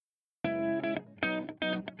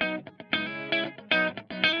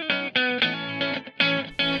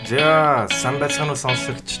За сайн байцгаана уу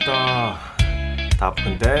сонсогчдоо. Та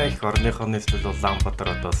бүхэндээ их орныхоо нийслэл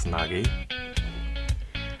Улаанбаатар хотоос Наги.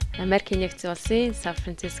 Америкийн нэгдсэн улсын Сан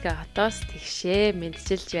Франциско хотоос тэгшээ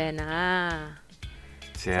мэдчилж байна.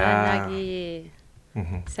 За Наги.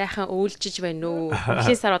 Сайхан өвлжиж байна уу?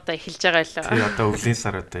 Өвлийн сар одоо эхэлж байгаа лөө. Тий, одоо өвлийн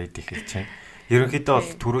сар одоо эхэлж байна. Ерөнхийдөө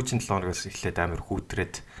бол түрүүчийн 7 хоногоос эхлээд амар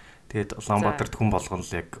хүүтрээд тэгээд Улаанбаатарт хүн болгон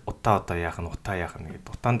л яг утаа яах нь гэдэг.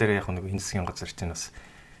 Утаан дээр яг нэг энэ засгийн газар чинь бас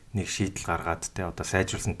нэг шийдэл гаргаад те одоо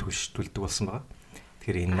сайжруулсан төлөвлөдөг болсон байгаа.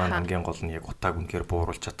 Тэгэхээр энэ маань хамгийн гол нь яг утааг үнэхээр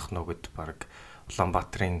бууруулж чадах нөө гэд баг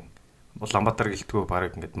Улаанбаатар гэлтгөө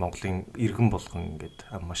баг ингээд Монголын иргэн болгон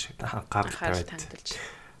ингээд маш анхааралтай байд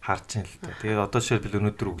харж байна л та. Тэгээд одоо жишээлбэл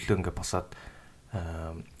өнөөдөр өглөө ингээд босоод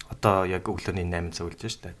одоо яг өглөөний 8 цаг үлж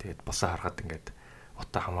штэ. Тэгээд босоо харахад ингээд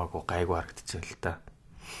утаа хамаагүй гайгүй харагдчихсан л та.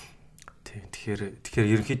 Тэгэхээр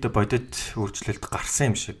ерөнхийдөө бодит өөрчлөлт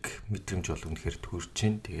гарсан юм шиг мэдрэмж бол үнэхээр төрж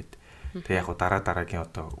байна. Тэгээд яг дараагийн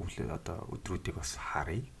одоо өдрүүдийг бас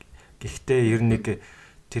харъя. Гэхдээ ер нь нэг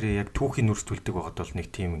тэр яг түүхийн нүрс төлдөг байгаад бол нэг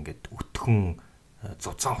тийм ингээд өтгөн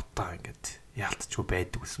зузаан утаа ингээд яалтчгүй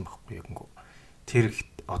байдаг гэсэн байхгүй яг гоо. Тэр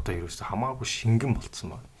одоо ерөөсө хамаагүй шингэн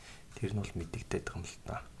болцсон байна. Тэр нь бол мэдэгдээд байгаа юм л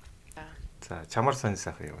та. За чамар сонь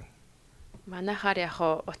сайхан юм. Манайхаар яг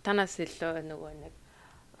утаанаас илүү нөгөө нэг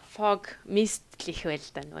fog mist л их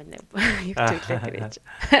байл да нөгөө юу гэвэл гэж.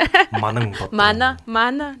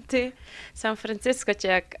 Мана тий Сан Франциско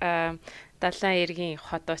ч яг далайн эргийн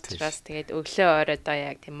хот учраас тэгээд өглөө оройдоо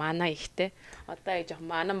яг тийм мана ихтэй. Одоо яг жоох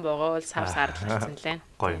манан богоол сав сарлагдсан лээ.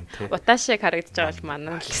 Гоё юм тий. Утаа шиг харагдаж байгаа бол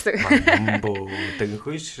манан л гэсэн. Боо тэг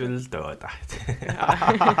хүйшрэл дөө.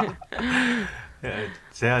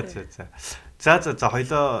 За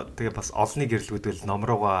хоёлоо тэгээ бас олны гэрлгүүдэл ном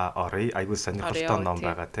руугаа оръё. Айгуу сонирхолтой ном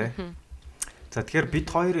байгаа тий. За тэгэхээр бид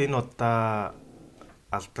хоёр энэ удаа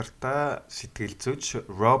алдартай сэтгэл зүйч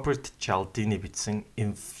Роберт Cialdini бичсэн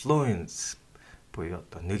Influence буюу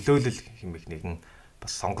одоо нөлөөлөл хэмээх нэгэн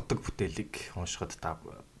бас сонгодог бүтээлийг уншихад та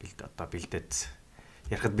бэлдээд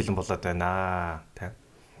ярихад бэлэн болоод байна тий.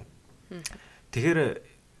 Тэгэхээр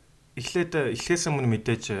эхлээс өмнө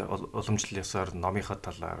мэдээж уламжлал ёсоор номынхаа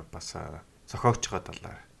талаар бас зохиогчгоо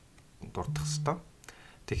талаар дурдах хэвээр.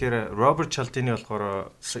 Тэгэхээр Роберт Cialdini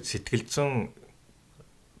болохоор сэтгэл зүйн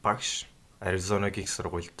багш Аризонагийн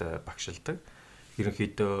сургуульд багшилдаг.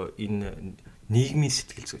 Ерөнхийдөө энэ нийгмийн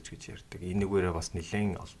сэтгэл зүйч гэж ярьдаг. Энэгээрээ бас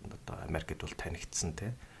нэлээд одоо Америкт бол танигдсан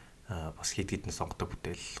те. Бас хэд хэдэн сонгодог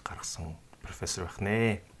бүтээл гаргасан профессор байх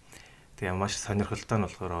нэ. Тэгээ маш сонирхолтой нь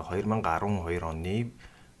болохоор 2012 оны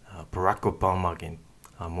Barack Obama-гийн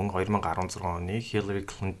мөн 2016 оны Hillary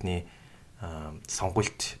Clinton-ы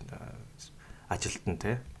сонгуульд ажилтан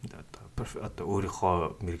те. Одоо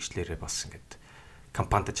өөрийнхөө мэрэгчлэрээ бас ингээд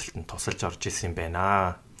кампанид ажилтан тусалж орж исэн юм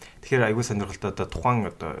байна. Тэгэхээр аягүй сонирхолтой одоо тухайн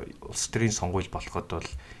одоо улс төрийн сонгуул болоход бол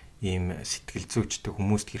ийм сэтгэл зүйчтэй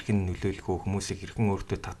хүмүүст хэрхэн нөлөөлөх вэ, хүмүүсийг хэрхэн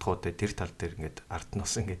өөртөө татах вэ тэр тал дээр ингээд ард нь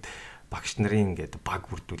бас ингээд багш нарын ингээд баг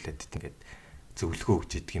бүрдүүлээд ингээд зөвлөгөө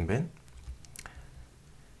өгч идэг юм байна.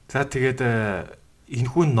 За тэгээд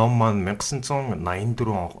энэхүү ном маань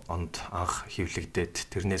 1984 онд анх хэвлэгдээд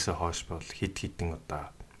тэрнээсээ хойш бол хэд хэдэн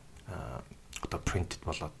одоо принтэд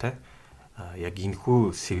болоо те. Яг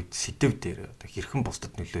энэхүү сэдв дээр одоо хэрхэн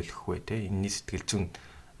бусдад нөлөөлөх вэ те. Энэний сэтгэл зүйн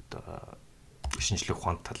одоо шинжлэх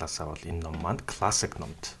ухааны талаасаа бол энэ ном маань классик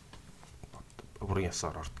номд бүрэн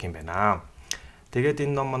ясаар ордог юм байна. Тэгээд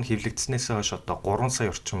энэ ном маань хэвлэгдснээс хойш одоо 3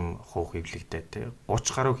 сая орчим хувь хэвлэгдээ те.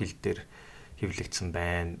 30 гаруй хэл дээр хэвлэгдсэн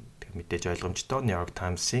байна. Мэдээж ойлгомжтой New York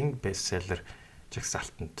Times-ийн бестселлер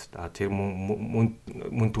жагсаалтанд тэр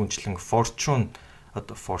мөн түнчлэн Fortune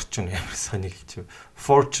ямар сони хэлж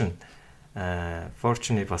Fortune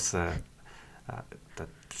бас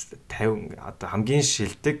 50 одоо хамгийн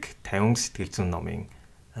шилдэг 50 сэтгэл зүйн номын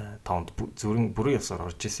тоонд бүрэн ёсоор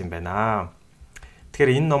орж исэн юм байна.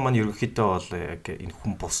 Тэгэхээр энэ ном маань ерөнхийдөө бол яг энэ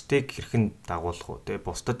хүн бусдыг хэрхэн дагуулах вэ?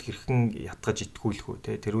 Бусдад хэрхэн ятгаж итгүүлэх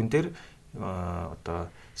вэ? Тэрүүн дээр одоо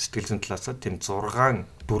сэтгэл зүйн талаас тийм 6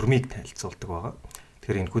 дүрмийг танилцуулдаг байгаа.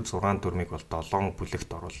 Тэгэхээр энэхүү 6 дүрмийг бол 7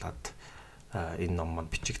 бүлэгт оруулаад энэ ном маань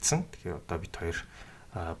бичигдсэн. Тэгэхээр одоо бид хоёр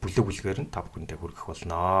бүлэг-бүлгээр нь 5 хүндээ хүргэх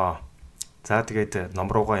болно. За тэгээд ном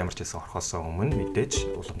руугаа ямар ч байсан орохоос өмнө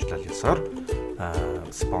мэдээж уламжлал ёсоор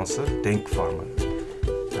спонсор Denk Pharma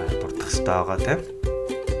дурдах хэрэгтэй байгаа тийм.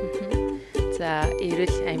 За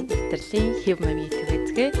эрүүл амьдралын хэв мамын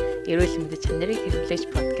төлөвлөгөө эрүүл мэндийн чанарыг хэрэглэж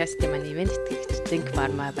подкастын маань ивент тэтгэгч Denk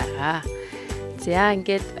Pharma байгаа. За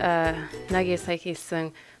ингээд Наги сая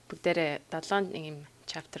хийсэн бүгдээрээ 7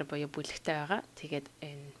 chapter буюу бүлэгтэй байгаа. Тэгээд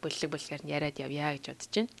энэ бүлгээр нь яриад явъя гэж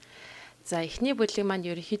бодож байна. За эхний бүлэг маань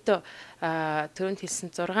ерөнхийдөө түрүүнд хэлсэн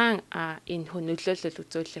 6 энэ хүн нөлөөлөл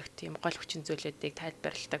үзүүлэх тийм гол хүчин зүйлүүдийг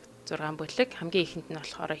тайлбарладаг 6 бүлэг. Хамгийн ихэнд нь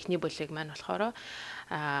болохоор эхний бүлэг маань болохоор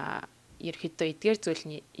ерөнхийдөө эдгээр зүйл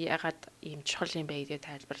нь ягаад ийм чухал юм бэ гэдгийг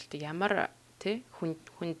тайлбарладаг. Ямар тий хүнд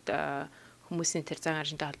хүмүүсийн тэр зан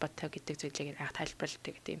аршинтай холбоотой гэдэг зүйлийг яг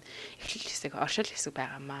тайлбарладаг гэдэг юм эхлэл хэсэг, оршил хэсэг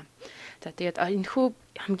байгаамаа. За тэгээд энэ хүү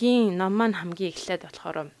хамгийн ном маань хамгийн эхлээд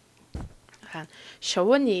болохоор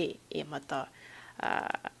шувууны юм одоо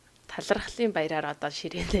талархлын баяраар одоо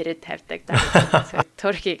ширээн дээрээ тавьдаг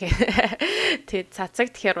Туркийг тэгээд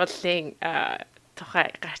цацагт хяруулын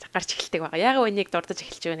тухай гарч эхэлдэг байгаа. Яг үнийг дурдж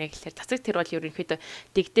эхэлж байна гэхэлэр цацагт тэр бол ерөнхийдөө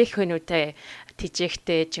дэгдэх хөнүүтэй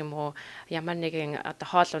тижэхтэй ч юм уу ямар нэгэн одоо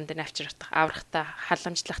хоол унд нь аврахтаа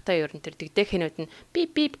халамжлахтаа ер нь тэр дэгдэх хөнүүд нь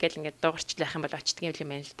бип бип гэл ингээд дуурчлах юм бол очдөг юм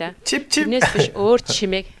байна л да. Тэрнээс биш өөр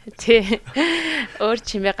чимээг тий өөр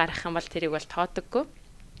чимээ гарах юм бол тэрийг бол тоодоггүй.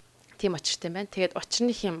 Тийм очиртай байна. Тэгээд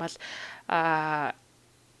учирных юм бол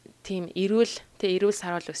тийм эрүүл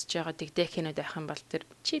саруул өсөж байгаа дэгдэх хинүүд байх юм бол тэр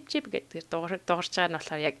чип гэдэг дуурж байгаа нь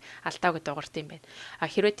болохоор яг алтаагүй дуурд юм байна.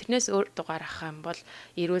 Хэрвээ тэрнээс өөр дугаар авах юм бол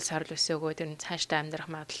эрүүл саруул өсөөгөө тэр цаашдаа амьдрах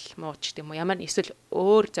магадлал муу ч гэдэг юм уу. Ямар эсвэл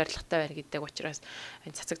өөр зорилготой байна гэдэг учраас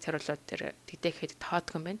энэ цацагт харуулууд тэр дэгдэх хэд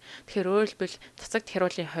тоодгүй юм байна. Тэгэхээр өөрөөр хэлбэл цацагт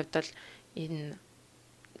харуулын хувьд бол энэ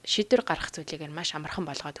шийдвэр гаргах зүйлийг маш амархан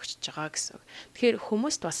болгоод өгч байгаа гэсэн. Тэгэхээр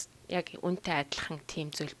хүмүүст бас яг үнтэй адилхан тийм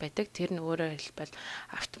зүйл байдаг. Тэр нь өөрөөр хэлбэл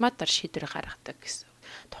автоматар шийдвэр гаргадаг гэсэн.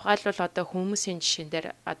 Тухайлбал одоо хүмүүсийн жишээн дээр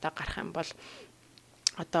одоо гарах юм бол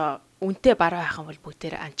одоо үнтэй бараа байх юм бол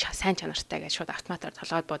бүгдээр сайн чанартай гэж шууд автоматар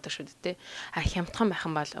толгойд боддог шүү дээ. Хямдхан байх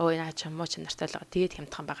юм бол өө наа ч муу чанартай л байгаа. Тэгээд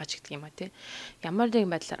хямдхан байгаа ч гэдэг юм а тий. Ямар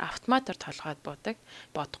нэгэн байдлаар автоматар толгойд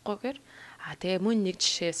бодохгүйгээр тэгээ мөн нэг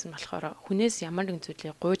жишээс нь болохоор хүнээс ямар нэгэн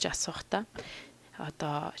зүйлийг гуйж асуухтаа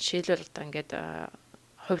одоо жишээлбэл одоо ингээд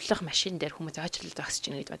хувилах машин дээр хүмүүс очрлол зогсож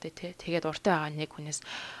ийн гэдэг бодъё тий. Тэгээд уртай байгаа нэг хүнээс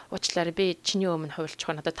уучлаарай би чиний өмнө хувилчих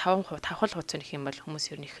уу надад 5 хувц нэх юм бол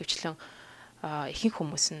хүмүүс ер нь их хвчлэн ихэнх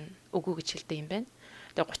хүмүүс нь үгүй гэж хэлдэг юм байна.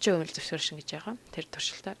 Тэгээ 30% л зөвшөөршин гэж байгаа. Тэр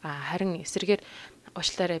туршилтаар харин эсрэгээр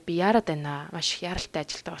уучлаарай би яарад байна маш их яралтай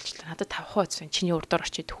ажилтаа болчихлоо. Надад 5 хувц чиний урдуур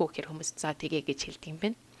очиж төхөө гэхээр хүмүүс за тэгээ гэж хэлдэг юм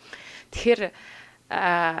байна. Тэгэхээр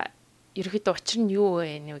ерөөхдөө учир нь юу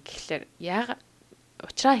вэ нэ гэхлээр яг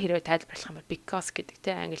учраа хэрвээ тайлбарлах юм бол because гэдэг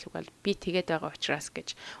те англи үг бол би тэгээд байгаа учраас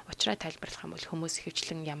гэж учраа тайлбарлах юм бол хүмүүс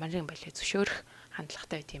хөвчлэн ямар нэгэн байлаа зөвшөөрөх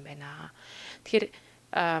хандлагатай байт юм байна. Тэгэхээр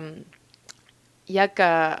яг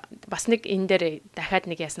бас нэг энэ дээр дахиад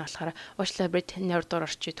нэг ясна болохоор уучлаарай би таны урдуур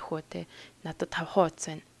орчиж төхөө те надад 5 хувц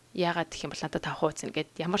байна. Яагаад гэх юм бол надад 5 хувц байна гэд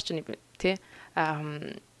ямар ч нэг те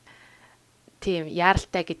тийм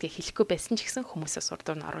яаралтай гэдгийг хэлэхгүй байсан ч гэсэн хүмүүсээс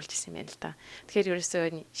урдуур нь оруулж исэн юм байна л да. Тэгэхээр ерөөсөө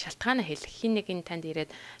шалтгаанаа хэлэх хин нэг энэ танд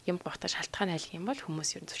ирээд юм гоохта шалтгаанаа хэлэх юм бол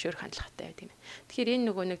хүмүүс ер нь зөвшөөрөх хандлагатай байт юм байна. Тэгэхээр энэ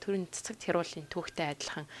нөгөө нэг төрийн цэцэгт хяруулын түүхтэй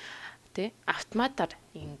адилхан тий автоматар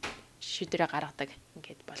энэ шийдвэрээ гаргадаг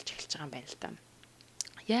ингээд болж эхэлж байгаа юм байна л да.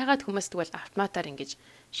 Яагаад хүмүүс тэгвэл автоматар ингэж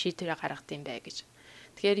шийдвэрээ гаргадаг юм бэ гэж.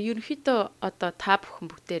 Тэгэхээр ерөнхийдөө одоо та бүхэн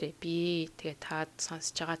бүгдээрээ би тэгээ та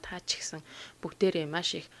сонсож байгаа та ч гэсэн бүгдээрээ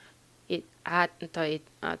маш их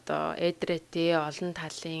одоо эдрэтэй олон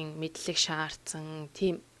талын мэдлэг шаардсан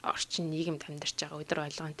тийм орчин нийгэмд амьдарч байгаа өдөр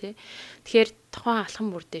болгон тий. Тэгэхээр тухайн алхам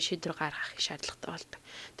бүрдээ шийдвэр гаргах шаардлагатай болдог.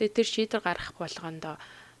 Тэгээд тэр шийдвэр гаргах болгондоо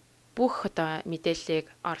бүх одоо мэдээллийг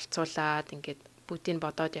оролцуулаад ингээд бүгдийг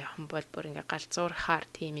бодоод явах юм бол бүр ингээд галзуурхаар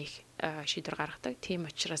тийм их шийдвэр гаргадаг. Тийм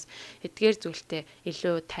учраас эдгээр зүйлтэй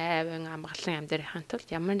илүү тайван амгалан амьдрахын тулд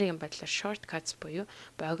ямар нэгэн байдлаар shortcuts буюу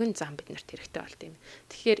богино зам биднэрт хэрэгтэй болт юм.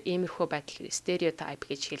 Тэгэхээр иймэрхүү байдал stereotype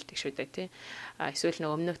гэж хэлдэг шүү дээ тий. Эсвэл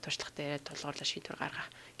нэг өмнөх туршлагатай тулгуурлаж шийдвэр гаргах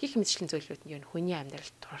гэх мэтчлийн зүйлүүд нь юу хүний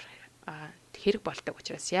амьдралд хэрэг болдог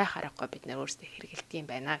учраас яах аргагүй бид нар өөрсдөө хэрэгэлдэг юм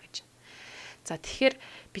байна гэж. За тэгэхээр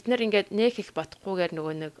бид нар ингээд нэг их бодохгүйгээр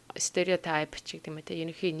нөгөө нэг стереотип ч гэдэг юм те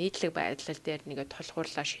ерөнхий нийтлэг байдлал дээр нэгэ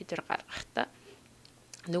тулгуурлаа шийдвэр гаргахтаа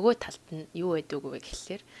нөгөө талд нь юу байдаг вэ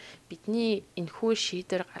гэхлээр бидний энэхүү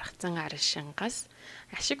шийдвэр гаргацсан арга шингаас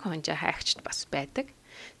ашиг хонжоо хайгчд бас байдаг.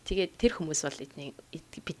 Тэгээд тэр хүмүүс бол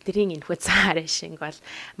бидний энэхүү цаар шинг бол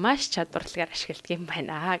маш чадварлагаар ашигладаг юм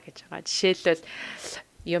байна гэж байгаа. Жишээлбэл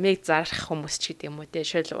юмыг зарах хүмүүс ч гэдэг юм уу те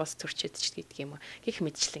шил уус төрчид ч гэдэг юм уу гих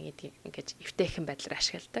мэдчлэн ингэж эвтэйхэн байдлаар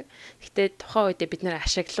ашигладаг. Гэхдээ тухайн үедээ бид нэр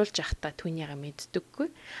ашиглуулж явахдаа түүнийгээ мэддэггүй.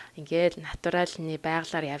 Ингээд натуралны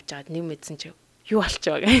байгалаар явж байгаад нэг мэдсэн чи юу болч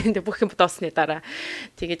байгаа гэх бүх юм дуусны дараа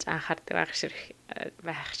тэгэж анхаардаг байх шиг.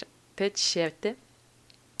 Тэ жишээ те.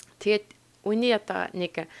 Тэгээд үний одоо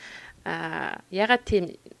нэг ягаад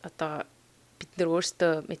тийм одоо бид нар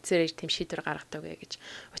өөрсдөө мэдсээр тийм шийдвэр гаргадаг вэ гэж.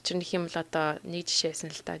 Учир нь хэм л одоо нэг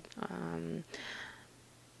жишээсэн л да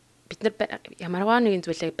бид нар ямарваа нэгэн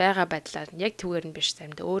зүйлийг байгаа байдлаар яг түгээр нь биш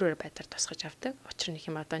заримдаа өөр байдлаар тусгаж авдаг. Учир нь их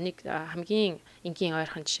юм одоо нэг хамгийн энгийн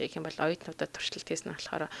ойрхон жишээ гэх юм бол оюутнуудад туршилт хийсэн нь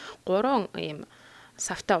болохоор 3 ийм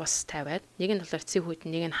савтай ус тавиад нэг нь болохоор цэг хүйт,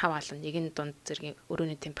 нэг нь хав алан, нэг нь дунд зэргийн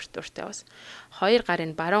өрөөний температуртай ус. 2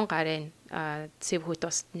 гарын баруун гарын цэг хүйт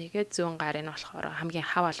усд нэгээд зүүн гарын нь болохоор хамгийн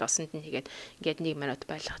хав алан усанд нэгээд ингээд 1 минут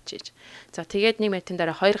байлгаж ийж. За тэгээд 1 минутын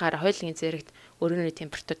дараа 2 гараа хоёулын зэрэгт өрөөний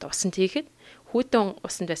температурт усанд хийхэд хүүтэн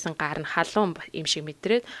усанд байсан гар нь халуун юм шиг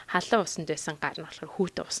мэдрээд халуун усанд байсан гар нь болохоор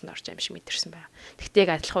хүүтэн усанд орж юм шиг мэдэрсэн байна. Тэгтээ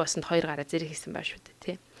яг адилхан усанд 2 гараа зэрэг хийсэн байна шүү дээ,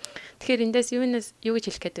 тий. Тэгэхээр эндээс юу гэж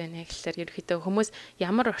хэлэх гээд байна гэхэлэр ерөөхдөө хүмүүс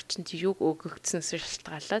ямар орчинд юг өгөгдсөнөөс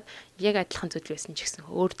шалтгаалаад яг адилхан зүйл байсан ч гэсэн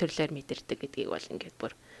өөр төрлөөр мэдэрдэг гэдгийг бол ингээд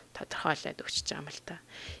бүр тодорхойлоод өгч байгаа юм л та.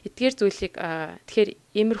 Эдгээр зүйлийг тэгэхээр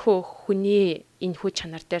иймэрхүү хүний энэ хүү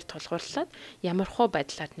чанар дээр тулгуурлаад ямархуу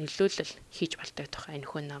байдлаар нөлөөлөл хийж болдог тухай энэ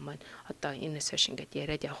хүн ном нь одоо энэс хойш ингээд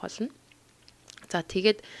яриад явах болно. За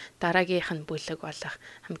тэгээд дараагийнх нь бүлэг болох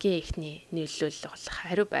хамгийн ихний нөлөөлөл болох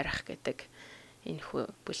хариу барих гэдэг энэ хүү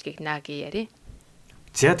бүлгийг нааги яри.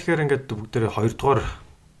 За тэгэхээр ингээд бүгдээрээ 2 дугаар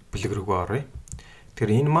бүлэг рүү оръё.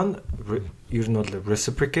 Тэгэхээр энэ маань ер нь бол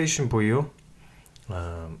reciprocation буюу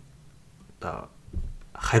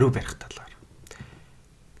хариу барих талаар.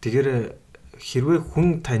 Тэгэхээр хэрвээ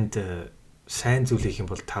хүн танд сайн зүйл хийх юм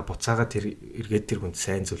бол та буцаага тэр эргээд тэр хүнд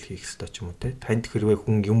сайн зүйл хийх ёстой ч юм уу те. Танд хэрвээ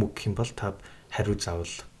хүн юм өгөх юм бол та хариу заавал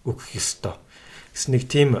өгөх ёстой. Гэс нэг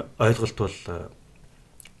тийм ойлголт бол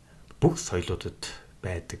бүх соёлуудад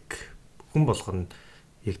байдаг. Хүн болгоно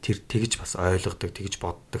яг тэр тэгж бас ойлгодог, тэгж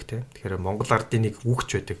боддог те. Тэгэхээр Монгол ардын нэг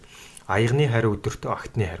үгч байдаг. Аягны хариу өдөртөө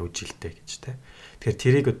агтны хариу жилдээ гэж те. Тэгэхээр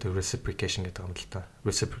тэрийг одоо reciprocation гэдэг юм л та.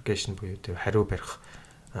 Reciprocation буюу тэр хариу барих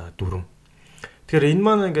дүрм. Тэгэхээр энэ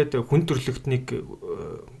маань ингээд хүн төрлөختнийг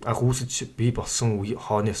анх үүсэж бий болсон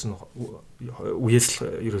хооноос нь үеэс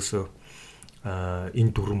л ерөөсөө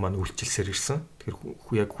энэ дүрм маань үйлчилсээр ирсэн.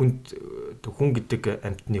 Тэгэхээр яг хүн гэдэг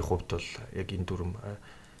амьтны хувьд бол яг энэ дүрм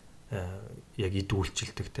яг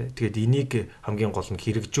идүүлчилдэг те. Тэгээд энийг хамгийн гол нь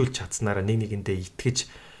хэрэгжүүлж чадсанараа нэг нэгэндээ итгэж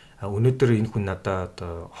өнөөдөр энэ хүн надад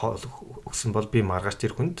хоол өгсөн бол би маргааш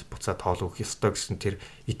тэр хүнд буцаад хоол өгөх ёстой гэсэн тэр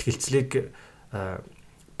итгэлцлийг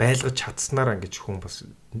байлгаж чадсанараа ингэж хүн бас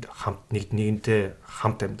хамт нэгнтэй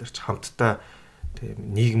хамт амьдарч хамтдаа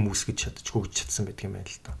тийм нийгэм үүсгэж чадчихгүй гэж чадсан байдаг юм байна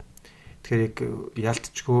л та. Тэгэхээр яг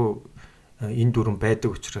яалтчгүй энэ дүрэн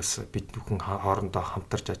байдаг учраас бид бүхэн хоорондоо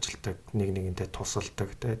хамтарч ажилладаг, нэг нэгэндээ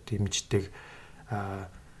тусалдаг, дэмждэг,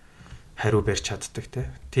 хариу барьж чаддаг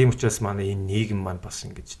тийм учраас манай энэ нийгэм маань бас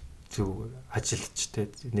ингэж зөв ажилч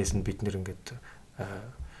энэс нь бид нэр ингээд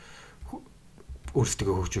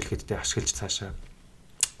өөрсдөө хөгжүүлэхэд ашиглаж цаашаа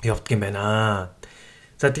явдаг юм байна.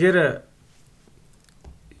 За тэгэхээр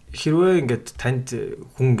хэрвээ ингээд танд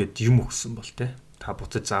хүн ингээд юм өгсөн бол та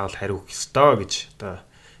буцаж заавал хариу өгөх ёстой гэж одоо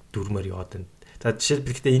дүрмээр яваад байна. За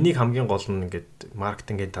жишээлбэл гэхдээ энийг хамгийн гол нь ингээд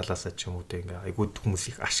маркетингийн талаас ч юм уу ингээд айгуу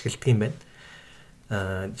хүмүүс их ашигладаг юм байна.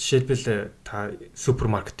 Жишээлбэл та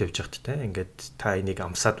супермаркет явж байхад ингээд та энийг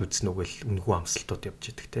амсаад үзнэ үгэл үнэгүй амсалтууд явж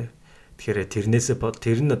идэг Тэгэхээр тэрнээсээ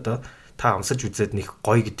тэр нь одоо та амсаж үзээд нэг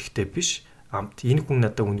гоё гэдэгтэй биш. Энэ хүн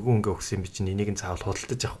надад үнэгүй ингээ өгсөн юм чинь энийг нь заавал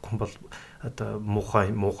худалдаж авахгүй бол одоо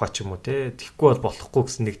муухай ч юм уу тэгэхгүй бол болохгүй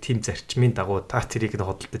гэсэн нэг тийм зарчмын дагуу та тэрийг нь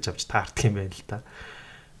худалдаж авч таардаг юм байна л та.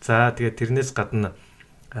 За тэгээд тэрнээс гадна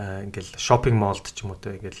ингээл шопинг моллд ч юм уу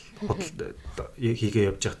ингээл хийгээ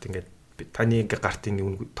явж байхад ингээд таны ингээ гартын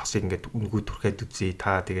тосыг ингээд үнгүй түрхээд үзье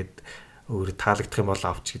та тэгээд өөрөө таалагдах юм бол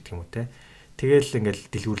авч гэдэг юм уу Тэгэл ингээл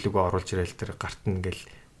дэлгүүрлөгөө оруулж ирээл тэр гарт нь ингээл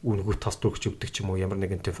үнгүй тос дүргч өгдөг ч юм уу ямар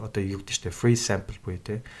нэгэн одоо юу гэдэг чинь free sample буюу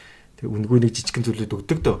тэг үнгүй нэг жижигхэн зүйлүүд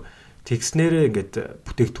өгдөг дөө. Тэгснээрээ ингээд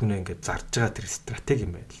бүтээгдэхүүнээ ингээд зарж байгаа тэр стратеги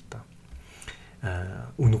юм байна л да.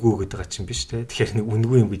 Үнгүй гэдэг байгаа чинь биш те. Тэгэхээр нэг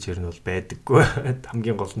үнгүй юм гэж ярина бол байдаггүй.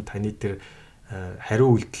 Хамгийн гол нь таны тэр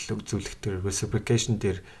хариу үйлдэл үзүүлэх тэр reciprocation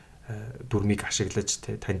дээр дүрмийг ашиглаж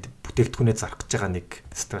те танд бүтээгдэхүүнээ зарах гэж байгаа нэг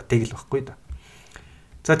стратеги л баггүй да.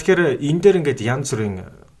 За тэгэхээр энэ дээр ингээд янз бүрийн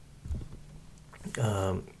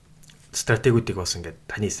стратегиудыг бас ингээд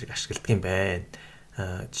таны эсрэг ашигладаг юм байна.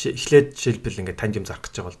 Эхлээд жишээлбэл ингээд танд юм зарах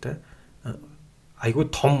гэж байгаа бол те айгүй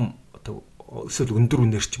том одоо эсвэл өндөр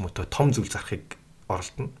үнээр ч юм уу том зүйл зарахыг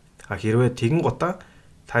оролдоно. Хэрвээ тэгэн гутаа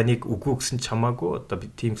таныг үгүй гэсэн чамаагүй одоо би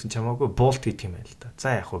тийм гэсэн чамаагүй болт гэдэг юм байна л да.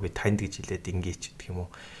 За яг хөө би танд гэж хэлээд ingэж гэдэг юм уу.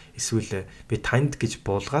 Эсвэл би танд гэж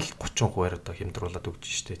буулгаал 30%-аар одоо хямдруулаад өгч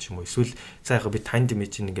штэ ч юм уу. Эсвэл за яг би танд юм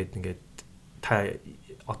чинь ингээд та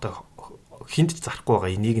одоо хинт зарахгүй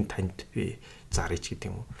байгаа энийг нь танд би зарыч гэдэг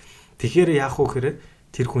юм уу. Тэгэхээр яах вэ гэхээр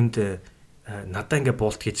тэр хүнд надаа ингээ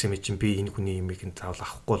буулт хийсэн юм чинь би энэ хүний имийг нь заавал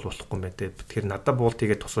авахгүй болохгүй юм байна те. Тэгэхээр надаа буулт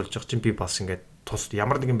хийгээд тусуулж байгаа чинь би бас ингээ тус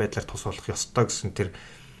ямар нэгэн байдлаар тус болох ёстой гэсэн тэр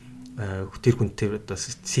хүнтэй одоо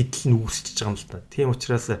сэтэл нь үүсчихэж байгаа юм л та. Тийм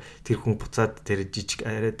учраас тэр хүн буцаад тэр жижиг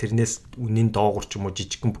тэрнээс үнийн доогуур ч юм уу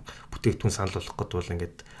жижигхэн бүтээгдэхүүн санал болгох гэдэг бол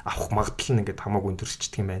ингээд авах магадлал нь ингээд хамаагүй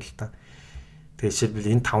өндөрсчдөг юм байна л та. Тэгээ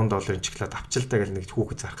жишээлбэл энэ $5 чоколад авчилтаа гэл нэг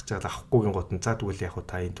хүүхэд зарах гэж авахгүйгийн гот нь за тэгвэл яг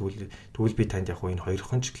та энэ тэгвэл би танд яг энэ 2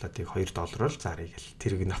 чоколадыг $2-оор заръя гэл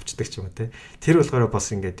тэрийг нь авчдаг ч юм уу те. Тэр болохоор бас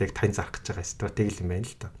ингээд яг тань зарах гэж байгаа стратеги юм байна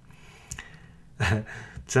л та.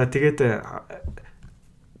 За тэгээд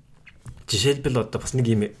жишээлбэл одоо бас нэг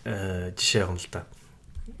юм жишээ юм л да.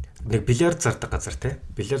 Нэг бильярд зардаг газар те.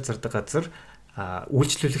 Бильярд зардаг газар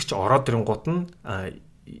үйлчлүүлэгч ороод ирэнгууд нь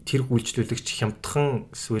тэр үйлчлүүлэгч хямдхан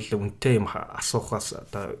эсвэл үнэтэй юм асуухаас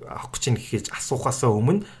одоо авах гэж нэхэж асуухаасаа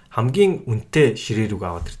өмнө хамгийн үнэтэй ширээ рүү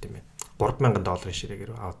аваад ирд юм байна. $3,000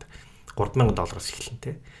 ширээгээр аваад $3,000-аас эхэлнэ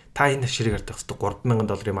те. Та энэ ширээг ардах хэвээр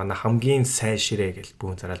 $3,000 манай хамгийн сайн ширээ гэж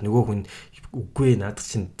бүүн зараал нөгөө хүн үгүй надад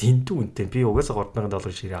чинь дэндүү үнэтэй би угаасаа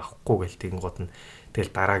 $3,000 ширээ авахгүй гэл тэгэн гот нь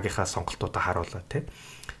тэгэл дараагийнхаа сонголтуудаа харууллаа те.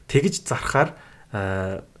 Тэгж зархаар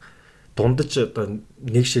дундаж одоо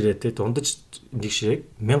нэг ширээ те дундаж нэг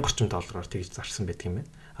ширээг $1,000 тэгж зарсан байдаг юм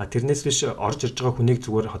байна. А тэрнээс биш орж ирж байгаа хүнийг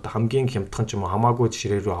зүгээр одоо хамгийн хямдхан ч юм уу хамаагүй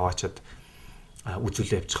ширээ рүү аваачаад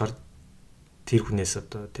үзүүлээ явчихаар тэр хүнээс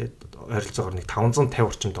одоо те ойролцоогоор нэг $550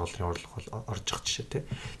 орчим орлого орж байгаа жишээ те.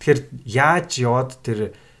 Тэгэхээр яаж яваад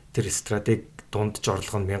тэр стратеги дундаж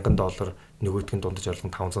орлого нь $1,000 нөгөөдг нь дундаж орлого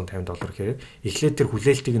нь $550 гэхээр эхлээд тэр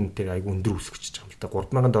хүлээлтийг нь тэр айгүй өндөр үсгэж байгаа юм л да.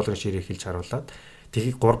 $3,000 ширээ хэлж харуулад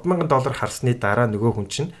тэгээд $3,000 харсны дараа нөгөө хүн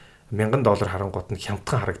чинь $1,000 харангуут нь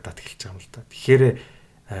хямдхан харагдаад эхэлж байгаа юм л да. Тэгэхээр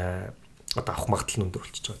одоо авах магадлал нь өндөр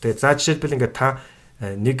болчихж байгаа. Тэгээд за жишээлбэл ингээд та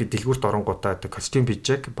нэг дэлгүүрт оронгуудаа костюм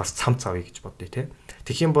бижээг бас цамц авъя гэж бодъё те.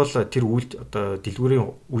 Тэгэх юм бол тэр одоо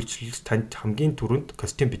дэлгүүрийн үйлчлэлс танд хамгийн түрүүнд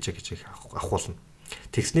костюм бижээг гэж авахулна.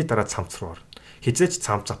 Тэгсний дараа цамц руу орно. Хизээч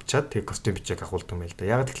цамц авчаад тэг костюм бижээг авахулдаг юм л да.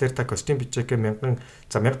 Яг тэгэхээр та костюм бижээгээ $1,500 ч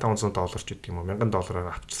гэдэг юм уу $1,000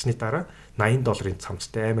 авчирсны дараа $80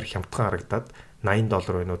 цамцтай амар хямдхан харагдаад $80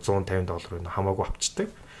 байна уу $150 байна уу хамаагүй авчдаг.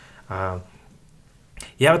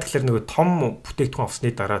 Яг тэгэхээр нөгөө том бүтээгдэхүүн авсны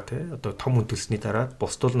дараа те одоо том үнэлсний дараа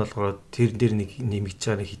бусдул нь болохоор тэр дээр нэг нэмэгдэж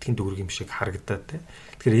байгаа нэг хитгэн дүүрэг юм шиг харагдаад те.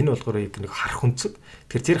 Тэгэхээр энэ болохоор яг нэг харах үнцэг.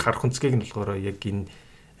 Тэр харах үнцгийг нь болохоор яг энэ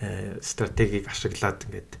стратегийг ашиглаад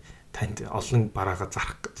ингээд танд олон бараага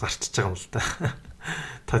зарчиж байгаа юм л да.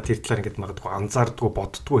 Та тэр талаар ингээд магадгүй анзаардгүй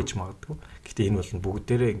боддгүй байж магадгүй. Гэхдээ энэ бол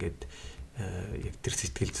бүгдээрээ ингээд яг тэр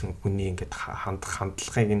сэтгэл зүйн хүний ингээд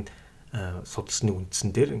хандлагыг нь судалсны үндсэн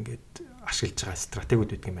дээр ингээд ашиглаж байгаа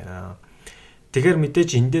стратегиуд үүдг юм байна. Тэгэхээр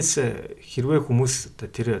мэдээж эндээс хэрвээ хүмүүс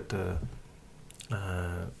тэр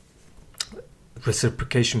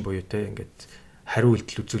reciprocation буюу те ингээд хариу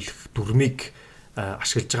үйлдэл үзүүлэх дүрмийг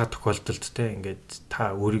ашиглаж байгаа тохиолдолд те ингээд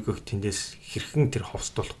та өөрийгөө тэндээс хэрхэн тэр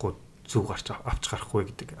ховсдуулахгүй зүг гарч авч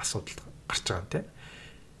гарахгүй гэдэг асуудал гарч байгаа юм те.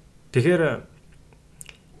 Тэгэхээр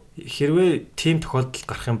хэрвээ тийм тохиолдол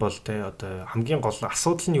гарах юм бол те одоо хамгийн гол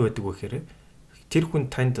асуудал нь юу байдаг вэ гэхээр тэр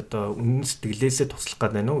хүн танд одоо үнэн сэтгэлээсээ туслах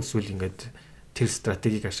гээд байна уу эсвэл ингээд тэр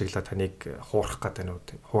стратегийг ашиглаад таныг хуурах гээд байна уу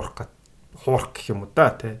хуурах гэх юм уу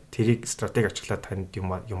да тий тэрийг стратеги ашиглаад танд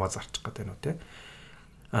юмаа зарчих гээд байна уу тий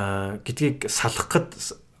гэдгийг салах гээд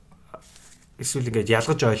эсвэл ингээд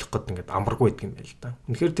ялгаж ойлгох гээд ингээд амаргүй байдаг юм байл да.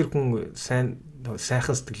 Үнэхээр тэр хүн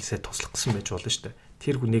сайхан сэтгэлээсээ туслах гэсэн байж болно шүү дээ.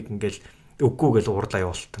 Тэр хүнийг ингээд үгүй гэж уурлаа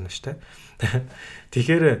явуултана шүү дээ.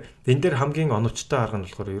 Тэгэхээр энэ дээр хамгийн оновчтой арга нь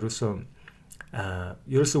болохоор ерөөсөө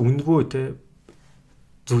үнгөө те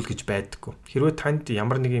зүйл гэж байдаггүй. Хэрвээ танд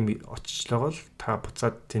ямар нэг юм очичлаа бол та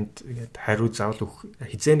буцаад тэнд ингээд хариу заавал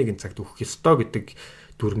хизээ нэгэн цагт өгөх ёстой гэдэг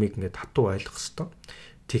дүрмийг ингээд хатуу ойлгох ёстой.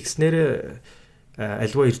 Тэгснээр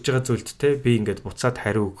альва ирж байгаа зүйлд те би ингээд буцаад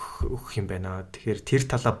хариу өгөх юм байна. Тэгэхээр тэр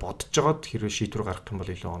талаа бодож жагаад хэрвээ шийдвэр гаргах юм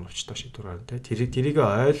бол илүү оновчтой шийдвэр гарна те. Тэрийг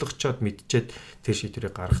ойлгочоод мэдчихэд тэр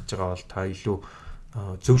шийдвэрийг гаргаж байгаа бол та илүү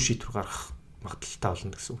зөв шийдвэр гаргах магадaltaй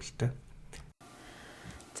болно гэсэн үг л те.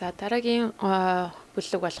 За дараагийн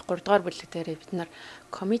бүлэг болох 3 дугаар бүлэг дээр бид нар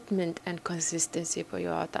commitment and consistency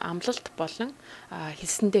буюу одоо амлалт болон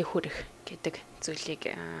хэлсэндээ хүрэх гэдэг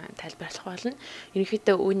зүйлийг тайлбарлах болно.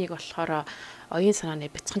 Ерөнхийдөө үүнийг болохоор оюун санааны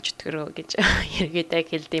бяцхан чөтгөрөө гэж ергээдээ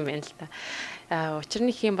хэлдэм байна л да. Учир нь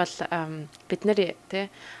хэм бол бид нар тий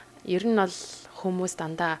ер нь бол хүмүүс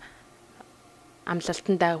дандаа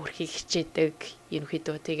амлалтандаа хүрэхийг хичээдэг.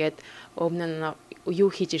 Ерөнхийдөө тэгээд өмнө нь юу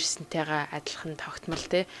хийж ирсэнтэйгээ адилхан тогтмол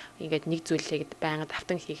те ингээд нэг зүйлийг байнга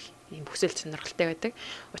давтан хийх юм хүсэл сонирхолтой байдаг.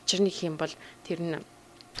 Учир нь хэм бол тэр нь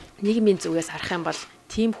нийгмийн зүгээс харах юм бол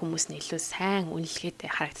тийм хүмүүс нь илүү сайн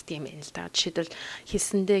үнэлгээтэй харагддаг юм байна л да. Жишээлбэл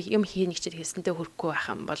хэлсэндээ юм хийнэ гэж хэлсэндээ хүрэхгүй байх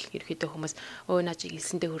юм бол ерөөхдөө хүмүүс наа чи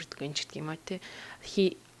хэлсэндээ хүрдэг юм ч гэдэг юм уу те.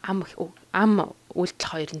 Ам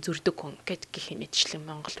үйлдэл хоёр нь зөрдөг хүн гэж гэх мэтчлэн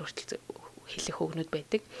Монгол хүртэл хэлэх өгнүүд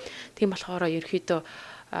байдаг. Тийм болохоор ерөөхдөө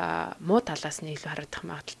муу талаас нь илүү харагдах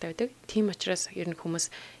магадaltaй байдаг. Тийм учраас ер нь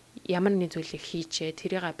хүмүүс ямар нэгэн зүйлийг хийжээ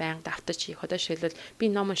тэрийг байнга давтаж хийх. Одоо жишээлбэл би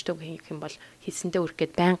ном уншдаг хийх юм бол хэлсэндээ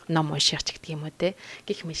үргээд байнга ном унших ч гэдэг юм уу те.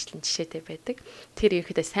 Гэх мэтлэн жишээтэй байдаг. Тэр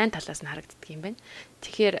ерөөхдөө сайн талаас нь харагддаг юм байна.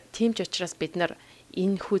 Тэгэхээр тийм ч учраас бид нар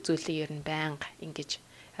энэ хүү зүйлийг ер нь байнга ингэж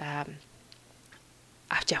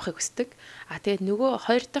авч явахыг хүсдэг. Тэгээд нөгөө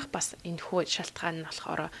хоёр дахь бас энэ хүү шалтгаан нь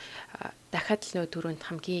болохоор дахиад л нөгөө түрүүнд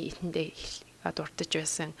хамгийн этэндээ дурдж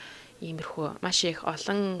байсан иймэрхүү маш их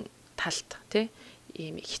олон талт тий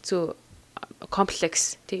ийм хэцүү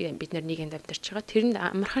комплекс тий бид нар нийгэмд амьдарч байгаа. Тэрэнд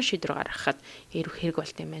амархан шийдвэр гаргахад хэрэг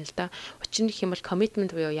болт юм байна л да. Учир нь хэм бол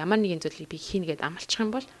commitment буюу ямар нэгэн зүйлийг би хийнэ гэдээ амлчих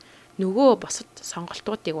юм бол нөгөө босод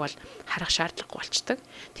сонголтуудыг бол харах шаардлагагүй болчдөг.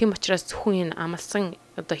 Тийм учраас зөвхөн энэ амлсан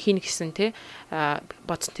одоо хийнэ гэсэн тий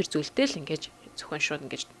бодсон тэр зүйлдээ л ингэж зөвхөн шууд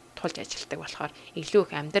ингэж тулж ажилтдаг болохоор илүү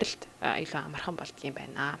их амьдралд илүү амархан болдго юм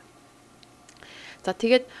байна. За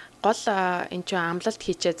тэгээд гол энэ чинь амлалт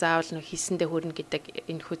хийчээ заавал нэг хийсэндээ хүрнэ гэдэг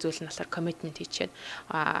энэ хүү зүйл нь болохоор commitment хийчихэд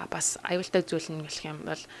бас аюултай зүйл нь гэх юм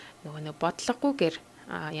бол нөгөө нэг бодлогогүйгээр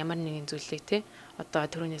ямар нэгэн зүйлийг тий одоо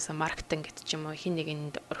түрүүнээс маркетинг гэдэг ч юм уу хин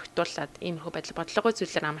нэгэнд өргөтүүлээд иймэрхүү байдал бодлогоо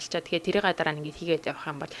зүйлээр амлчаад тэгээд тэрийг дараа нь ингээд хийгээд явах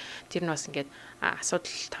юм бол тэр нь бас ингээд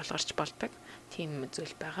асуудал толгорч болдог тийм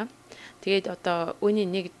зүйл байгаа. Тэгээд одоо үүний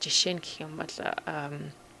нэг жишээ нь гэх юм бол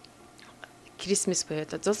Крисмас буюу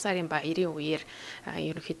одоо зул сарын баярын үеэр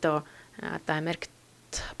ерөнхийдөө одоо Америкт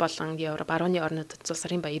болон барууны орнуудад зул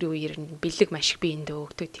сарын баярын үеэр бэлэг маш их биендээ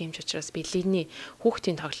өгдөг. Тийм ч учраас бэлэгний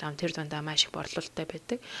хүүхдийн тоглоом тэр дундаа маш их борлуулалттай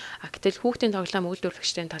байдаг. Гэтэл хүүхдийн тоглоом үйл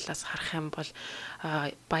дүрхэгчдийн талаас харах юм бол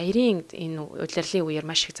баярын энэ удирлын үеэр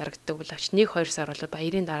маш их зарагддаг боловч 1-2 сар бол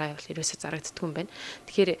баярын дараа бол ерөөсөө зарагддаг юм байна.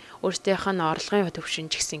 Тэгэхээр өөрсдийнх нь орлогын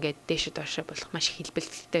төвшин ч гэсэн ингээд дээшээ доошоо болох маш их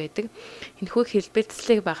хэлбэлтэлтэй байдаг. Энэхүү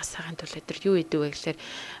хэлбэлтлийг багасгахын тулд өдөр юу идэв вэ гэхээр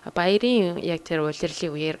баярын яг тэр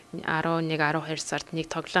удирлын үеэр 11-12 сард нэг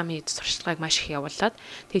тоглоомын сурчлагыг маш их явуулаад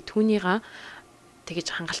тэгээд түүнийга тэгэж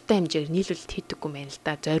хангалттай хэмжээр нийлүүлэлт хийдэггүй юм байна л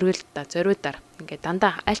да. Зориулдаар ингээд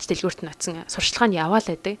дандаа альч дэлгүүрт ноцсон сурчлага нь яваал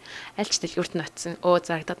байдаг. Альч дэлгүүрт ноцсон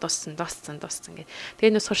зарагдаад дууссан гэдэг.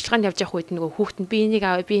 Тэгээд нөө сурчлаганд явж явах үед нөгөө хүүхэд нь би энийг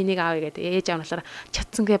аавь гэдэг ээж аавналаар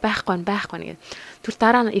чадсангүй байхгүй гэдэг. Түр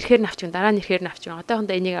дараа нь ирэхээр навчиг.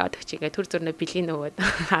 Одоохондоо энийг аваад өгч ингээд түр зүрнөө бэлгийн нөгөөд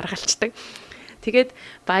харгалцдаг. Тэгээд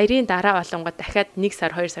баярын дараа болонгод дахиад 1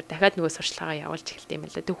 сар 2 сар дахиад нөгөө сурчлагаа явуулж эхэлт юм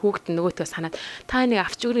байна. Тэг хүүхэд нөгөөтөө санаад та энийг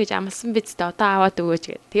авч өгнө гэж амласан биз дээ. Одоо аваад өгөөч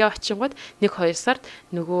гэд. Тэгээ очингууд 1-2 сард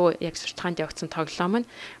нөгөө яг сурчлаганд явагдсан тоглоом нь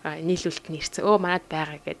нийлүүлэлт нь ирсэн. Манад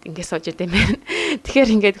байгаа гэд ингээд сууж идэм байна.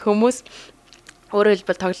 Тэгэхээр ингээд хүмүүс өөрөөр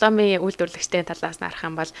хэлбэл тоглоомын үйлдвэрлэгчдийн талаас нь харах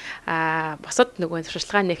юм бол босод нөгөө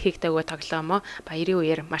сурчлагаа нэхийг дагуу тоглоомоо баярын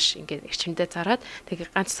үеэр маш ингээд эрчимдээ зараад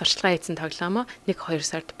тэгээ ганц сурчлагаа хийсэн тоглоомоо 1-2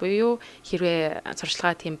 сард буюу хэрвээ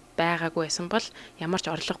сурчлагаа тийм байгаагүй байсан бол ямар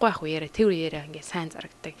ч орлогогүй байх үеэрээ тэр үеэрээ ингээд сайн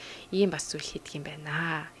зарагддаг ийм бас зүйл хийдэг юм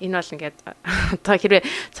байна. Энэ бол ингээд одоо хэрвээ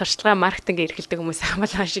сурчлагаа маркетинг эрхэлдэг хүмүүс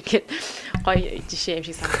хамаалаа шиг гээд гоё жишээ юм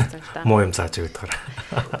шиг санагдсан л да. Муу юм зааж өгдөг.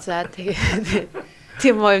 За тэгээ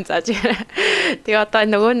тийм юм зааж. Тэгээ одоо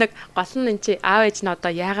нөгөө нэг гол нь энэ чи аав ээж нь одоо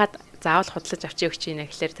яагаад заавал худалдаж авчиж өгч ийнэ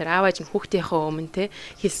гэхэлэр тэр аав ээж нь хүүхдийнхээ өмнө те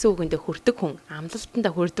хэлсэн үгэндээ хүрдэг хүн,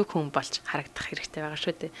 амлалтандаа хүрдэг хүн болж харагдах хэрэгтэй байгаа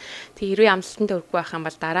шүү дээ. Тэг хэрвээ амлалтандаа хүргүй байх юм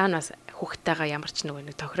бол дараа нь бас хүүхдтэйгээ ямар ч нөгөө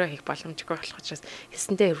нэг тохироо хийх боломжгүй болох учраас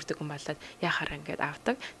хэлсэндээ хүрдэг хүн болоод яхаар ингээд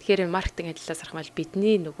авдаг. Тэгэхээр энэ маркетинг ажлаас харах юм бол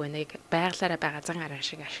бидний нөгөө нэг байгалаараа байгаа зан араа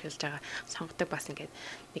шиг ашиглаж байгаа сонгодог бас ингээд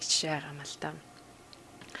нэг жишээ байгаа юм л та.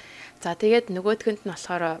 За тэгээд нөгөөдгөнд нь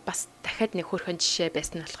болохоор бас дахиад нэг хөрхөн жишээ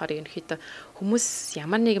байсан нь болохоор ерөнхийдөө хүмүүс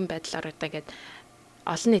ямар нэгэн байдлаар одоо ингээд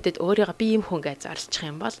олон нийтэд өөрийгөө би юм хүн гэж зарлчих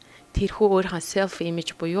юм бол тэрхүү өөрийнхөө self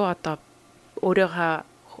image буюу одоо өөрийнхөө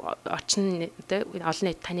орчин олон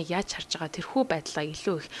нийт таныг яаж харж байгаа тэрхүү байдлаа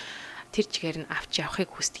илүү их тэр чигээр нь авч явахыг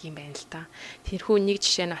хүсдэг юм байна л та. Тэрхүү нэг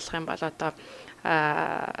жишээ нь болох юм бол одоо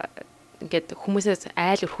ингээд хүмүүсээс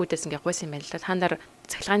айл өрхүүдээс ингээд гуйсан юм байна л да. Та нар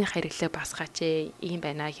цахилгааны хэрэглээ басгаач ийм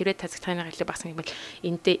байна. Хэрвээ та цахилгааны хэрэглээ басгах юм бол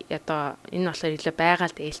эндээ одоо энэ болохоор илүү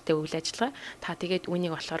байгаль ээлтэй үйл ажиллагаа. Та тэгээд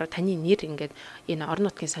үүнийг болохоор таны нэр ингээд энэ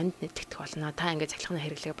орон нутгийн сонинд нэтлэгдэх болно. Та ингээд цахилгааны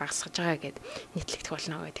хэрэглээ багасгаж байгаа гэд нэтлэгдэх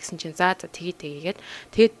болно гэдгсэн чинь за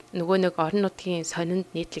тэгээд нөгөө нэг орон нутгийн сонинд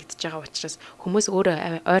нийтлэгдэж байгаа учраас хүмүүс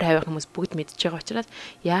өөрөө ойр хавийн хүмүүс бүгд мэдж байгаа учраас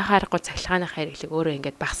яахааргүй цахилгааны хэрэглээг өөрөө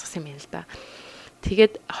ингээд багасгасан юм байна л да.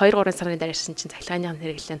 Тэгээд 2-3 сарын дараа ирсэн чинь цахилгааны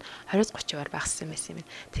хэрэглээ нь 20-30% багассан байсан юм.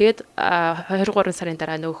 Тэгээд 2-3 сарын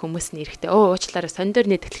дараа нөгөө хүмүүс нь ирэхдээ уучлаарай сондор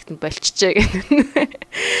нийтгэлэгт нь болчихжээ гэнэ.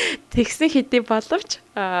 Тэгсэн хэдий боловч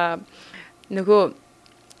нөгөө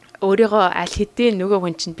өөрийгөө аль хэдийн нөгөө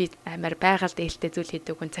хүн чинь би амар байгаль дээлтэй зүйл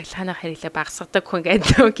хийдэг хүн цахилгааны хэрэглээ багасгадаг хүн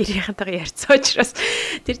гэдэг гэрийнхэнтэйгээ ярьцсан учраас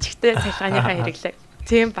тэр чигтээ цахилгааныхаа хэрэглээ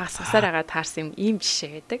тийм багасгасаар байгаа таарсан юм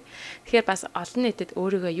жишээ байдаг. Тэгэхээр бас олон нийтэд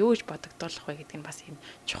өөрийгөө юу гэж бодогдуулах вэ гэдэг нь бас юм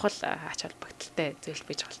чухал ач холбогдолтой зүйл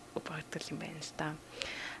бийж бодогдол юм байна л да.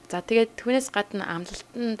 За тэгээд түүнээс гадна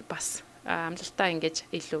амлалтанд бас амлалтаа ингэж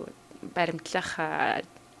илүү баримтлах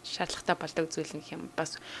шаардлагатай болдог зүйл нэг юм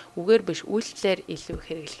бас үгээр биш үйлдэлээр илүү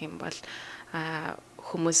хэрэглэх юм бол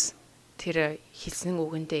хүмүүс тэр хэлсэн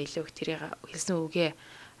үгэндээ илүү тэрийг хэлсэн үгээ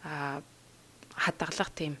хадгалах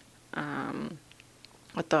тийм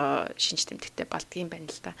одоо шинж тэмдэгтэй болдгийм байна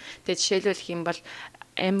л да. Тэгээд жишээлбэл хэм бол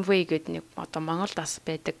Amway гэдэг нэг одоо Монголд бас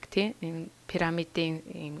байдаг тийм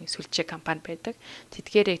пирамидын сүлжээ компани байдаг.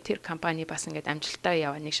 Тэдгээрээ тэр компани бас ингээд амжилттай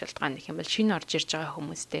яваа нэг шалтгаан гэх юм бол шинэ орж ирж байгаа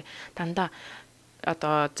хүмүүстэй дандаа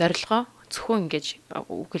одоо зорилгоо зөвхөн ингэж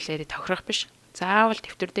үгэлээрээ тохирох биш. Заавал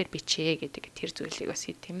дэвтэр дээр бичээ гэдэг тэр зүйлийг бас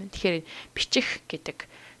хийм. Тэгэхээр бичих гэдэг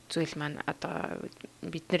зүйл маань одоо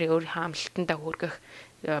бидний өөр хаамлалтандаа хүргэх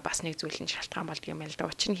бас нэг зүйл нь шалтгаан болдго юм л да.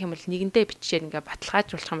 Учир нь хэмэл нэгэндээ бичээр ингээ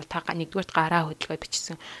баталгаажуулах юм бол та нэгдүгээрт гараа хөдөлгөөр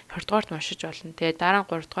бичсэн, 20-дугаарт уншиж болно. Тэгээ дараа нь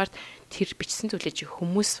 3-дугаарт тэр бичсэн зүйлээ чи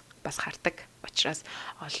хүмүүс бас хардаг. Учираас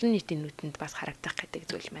олон нийтийн нүдэнд бас харагдах гэдэг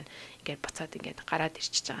зүйл маань ингээ буцаад ингээ гараад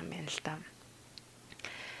ирчихэж байгаа юм байна л да.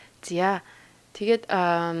 Зя тэгээд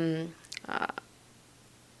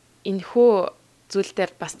энэхүү зүйл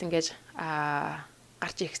дээр бас ингэж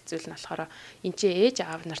гарч ирэх зүйл нь болохоор энэ ч ээж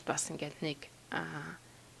аав нарт бас ингээд нэг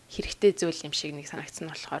хэрэгтэй зүйл юм шиг нэг санагдсан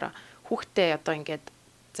нь болохоор хүүхдээ одоо ингээд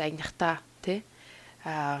загнахтаа тий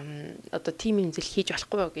одоо тим юм зүйл хийж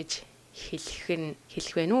болохгүй гэж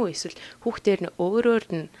хэлэх вэ нү эсвэл хүүхдээр нь өөрөөр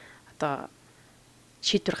нь одоо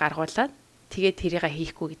шийдвэр гаргуулад тэгээд тэрийг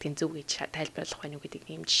хийхгүй гэдгийг зөв гэж тайлбарлах байх уу гэдэг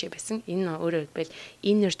юм жишээ байсан. Энэ өөрөөр хэлбэл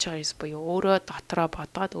inner choice буюу өөрөө дотроо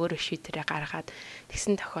бодоод өөрөө шийдвэрээ гаргаад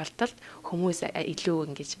тэгсэн тохиолдолд хүмүүс илүү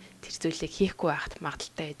ингэж тэр зүйлийг хийхгүй байхад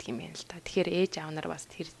магадaltaй байдаг юм байна л да. Тэгэхээр ээж аав нар бас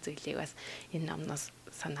тэр зүйлийг бас энэ номноос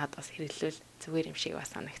санаад бас хэрэглүүл зүгээр юм шиг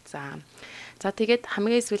бас санагцсан. За тэгээд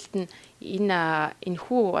хамгийн сүүлд нь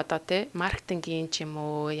энэхүү одоо тий маркетингийн ч юм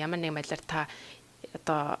уу ямар нэг байдлаар та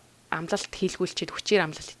одоо амлалт хийлгүүлчихэд хүчээр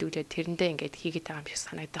амлалт хийдүүлээд тэрэндээ ингээд хийгээд байгаа юм шиг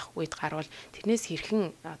санагдах үед гарвал тэрнээс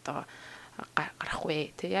хэрхэн одоо гарах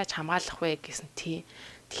вэ? Тэг яаж хамгаалах вэ гэсэн тий.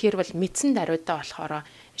 Тэгэхээр бол мэдсэн даруйдаа болохоор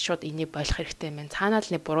шууд энийг болох хэрэгтэй юм. Цаанаа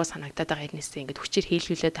л нэг буруу санагдаад байгаа хэрнээсээ ингээд хүчээр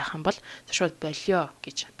хийлгүүлээд байх юм бол шууд болио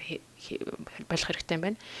гэж болох хэрэгтэй юм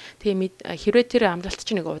байна. Тэгээ хэрвээ тэр амлалт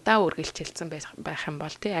чинь нэг удаа үргэлжилсэн байх юм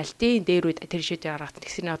бол тий альдийн дээр үед тэр шийдвэр гаргах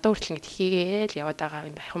тэгсний одоо хүртэл ингээд хийгээл яваад байгаа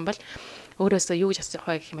юм байх юм бол өөрөөсөө юу гэж асуух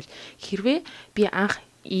вэ гэх юм бол хэрвээ би анх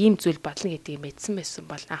ийм зүйл бодлоо гэдгийг мэдсэн байсан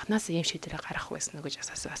бол анханаас ийм шийдвэрээ гаргах байсан уу гэж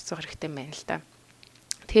асуух хэрэгтэй байна л да.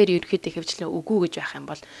 Тэгэхээр ерөөхдөө хэвчлэн үгүй гэж байх юм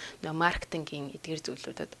бол нөө маркетингийн эдгээр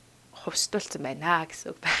зүйлүүдэд хувьсдуулсан байна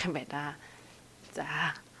гэсэн үг байх юм байна.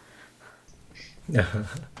 За.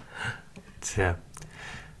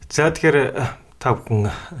 За тэгэхээр та бүхэн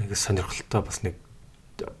сонирхолтой бас нэг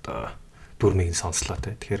одоо дүрмийг сонслоо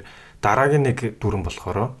те. Тэгэхээр дараагийн нэг дүрм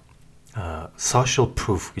болохоор social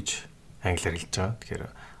proof гэж англиар хэлж байгаа. Тэгэхээр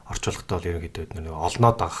орчуулгатай бол ерөнхийдөө нэг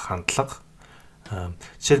олноод авах хандлага.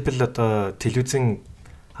 Жишээлбэл одоо телевизэн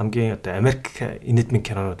хамгийн одоо Америк инэдмийн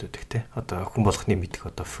кинонууд үүдэг те. Одоо хүн болгоны мэдих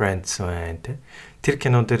одоо Friends байна те. Тэр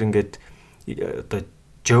кинон дээр ингээд одоо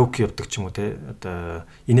joke явдаг ч юм уу те. Одоо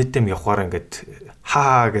инээдэм явахаар ингээд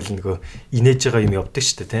хаа гэл нөгөө инээж байгаа юм явдаг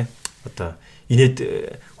шүү дээ те. Одоо инээд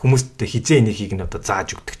хүмүүст хизээ инээхийг нь одоо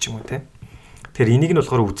зааж өгдөг ч юм уу те. Тэгэхээр энийг нь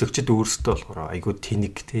болохоор үзэгчд өөрсдөө болохоор айгүй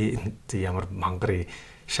тэнэг те ямар мангар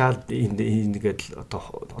шал ингээд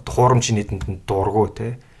одоо хуурамч нийтэнд нь дургу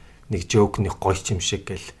те нэг жоок нэг гоё юм шиг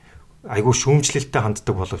гэл айгүй шүүмжлэлтэй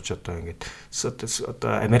ханддаг боловч одоо ингээд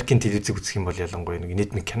одоо Америкийн телевиз үзэх юм бол ялангуяа нэг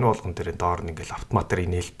нийтмийн кино болгон дээр доор нь ингээд автоматар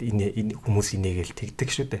хүмүүс инээгээл тэгдэг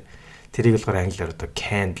шүү дээ. Тэрийг болохоор англиар одоо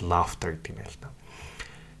canned laughter гэдэг юм байл та.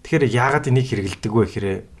 Тэгэхээр яагаад энийг хэрэгэлдэг вэ гэхээр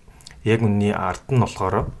яг үнний ард нь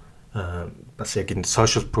болохоор бас яг энэ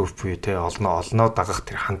social proof буюу те олноо дагах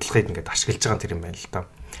тэр хандлагыг ингээд ашиглаж байгаа тэр юм байна л да.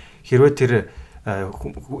 Хэрвээ тэр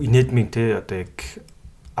инэдмийн те одоо яг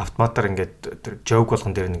автоматар ингээд тэр joke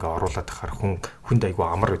болгон дээр ингээд оруулаад ахаар хүнд айгу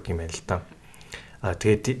амар гэдэг юм байна л да.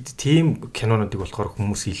 Тэгээд тийм кинонуудыг болохоор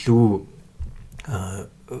хүмүүс илүү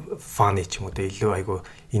funny ч юм уу те илүү айгу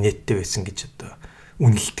инээдтэй байсан гэж одоо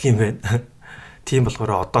үнэлдэг юм байна. Тийм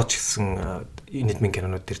болохоор одоо ч гэсэн нийтмийн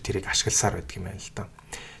кинонууд дээр тэрийг ашигласаар байдаг юм байна л да.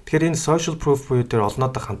 Тэгэхээр энэ social proof буюу тэр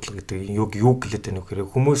олноодох хандлага гэдэг юу гэлээд байна вэ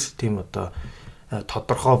гэхээр хүмүүс тийм одоо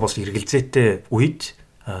тодорхой бос эргэлзээтэй үед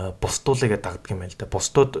бусдуулыгаа дагдаг юм байна л да.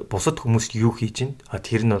 Бусад хүмүүст юу хийж ин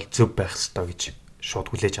тэр нь бол зөв байх ёстой гэж шууд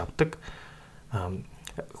хүлээж авдаг.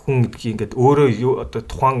 Хүн гэдэг ингээд өөрөө одоо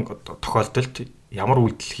тухайн тохиолдолд ямар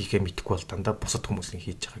үйлдэл хийхээ мэдэхгүй бол дандаа бусад хүмүүсийн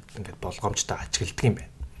хийж байгааг ингээд болгоомжтой ажигладаг юм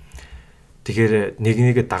байна. Тэгэхээр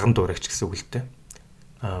нэгээ даган дуурайч гэсэн үг л дээ.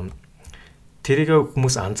 Тэрийг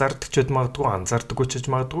хүмүүс анзаардаг ч магадгүй, анзаардаггүй ч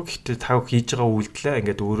магадгүй. Гэхдээ та хийж байгаа үйлдэлээ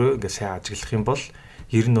ингээд өөрөө ингээд сайн ажиглах юм бол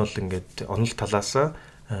ер нь бол ингээд онол талаас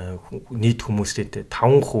нийт хүмүүсийн 5%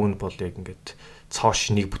 нь бол яг ингээд цоо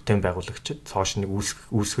шинийг бүтээн байгуулагчид, цоо шинийг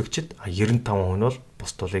үүсгэгчид, 95% нь бол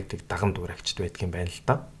бусдуулыг даган дуурайчд байдаг юм байна л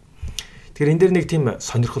да. Тэгэхээр энэ дэр нэг тийм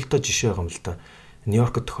сонирхолтой жишээ байгаа юм л да.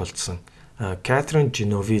 Нью-Йоркт тохиолдсон Catherine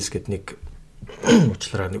Genovese гэдэг нэг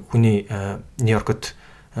уучлаарай нэг хүний Нью-Йоркт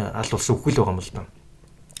аль улсын үхэл байгаа юм л да.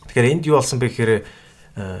 Тэгэхээр энд юу болсон бэ гэхээр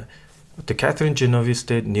одоо Catherine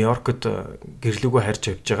Genovese-тэй Нью-Йоркт гэрлүүгөө харж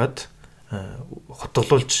явж байгаад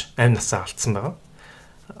хотголуулж амь насаа алдсан байгаа.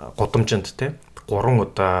 Гудамжинд те 3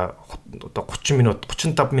 удаа одоо 30 минут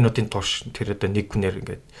 35 минутын турш тэр одоо нэг хүнээр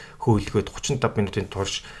ингээд хөөлгөөд 35 минутын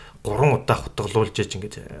турш 3 удаа хотголуулж иж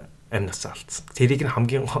ингээд амь насаа алдсан. Тэрийг нь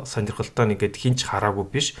хамгийн сонирхолтой нь ингээд хинч хараагүй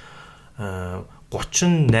биш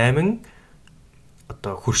 38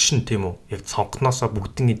 одоо хөршин тийм үү яг цонхноосоо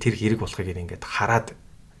бүгдийн тэр хэрэг болохыг ингээд хараад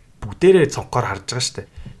бүгдээрээ цонхоор харж байгаа штэ.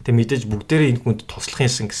 Тэг мэдээж бүгдээрээ энэ хүнд туслах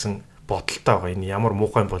юмсан гэсэн бодолтой байгаа. Энэ ямар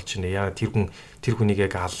муухай болж байна. Яа тэр хүнийг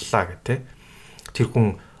яг аллаа гэх те. Тэр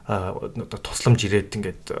хүн тусламж ирээд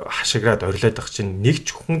ингээд хашиграад орилоод байгаа чинь нэг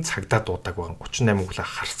ч хүн цагдаа дуудаг байгаа. 38 хүлээ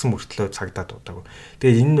харсан мөртлөө цагдаа дуудаг.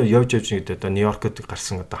 Тэгээд энэ нь явж ингээд одоо Нью-Йоркт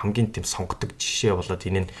гарсан одоо хамгийн тийм сонгодог жишээ болоод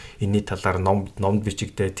энэний талаар номд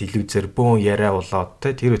бичигдээ телевизээр бөөн яриа болоод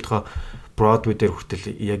те тэр өдгөө Broadway дээр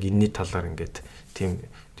хүртэл яг энэний талаар ингээд тийм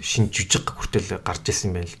шин жижиг хүртэл гарч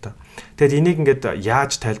ирсэн юм байна л да. Тэгэд энийг ингээд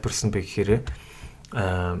яаж тайлбарсан бэ гэхээр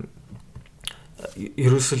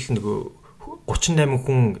ерөөсөл нөгөө 38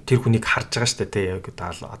 хүн тэр хүнийг харж байгаа штэ тий яг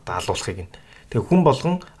одоо алуулахыг нь. Тэгээ хүн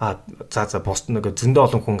болгон за босд нөгөө зөндөө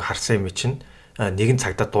олон хүн харсан юм чинь нэгэн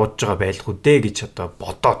цагтаа дуудаж байгаа байлгүй дээ гэж одоо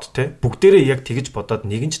бодоод тий бүгдээрээ яг тэгж бодоод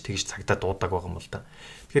нэгэн ч тэгж цагтаа дуудаг байгаа юм л да.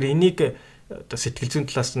 Тэгэхээр энийг одоо сэтгэл зүйн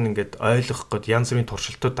талаас нь ингээд ойлгох гээд янз бүрийн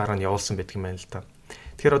туршилтууд дараа нь явуулсан байдаг юм байна л да.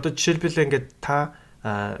 Тэгэхээр одоо жишээлбэл ингээд та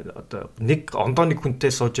одоо нэг ондоо нэг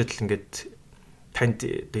хүнтэй сууж идэл ингээд танд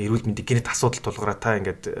эрүүл мэндийн гинэт асуудал тулгараа та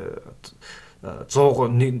ингээд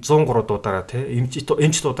 103 дуудаараа тий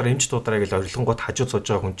эмч дуудаараа гэж орилгонгод хажууд сууж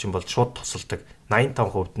байгаа хүн чинь бол шууд тусалдаг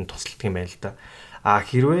 85% нь тусалдаг юм байна л да.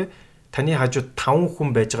 Хэрвээ таны хажууд 5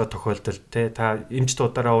 хүн байж байгаа тохиолдолд тий та эмч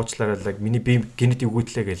дуудаараа уучлаарай миний бие гинэт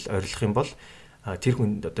өгөөдлөө гэж орилох юм бол тэр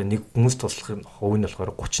хүн одоо нэг хүмүүс туслах хувь нь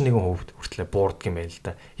болохоор 31% хүртэл буурдаг юм байна л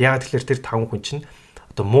да. Яагаад тэгэхээр тэр 5 хүн чинь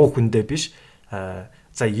одоо муу хүндээ биш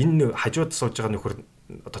за энэ хажууд сууж байгаа нөхөр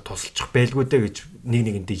одоо тусалчих байлгүй дээ гэж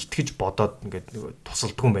нэгэндээ итгэж бодоод ингээд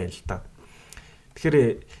тусалдаг юм байна л да. Тэгэхээр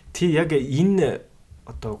яг энэ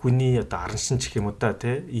одоо хүний одоо араншин ч гэх юм уу да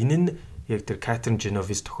тий энэ нь яг тэр Catherine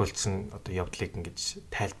Genovese тохиолдсон одоо явдлыг ингэж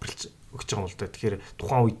тайлбарлаж өгч байгаа юм л да. Тэгэхээр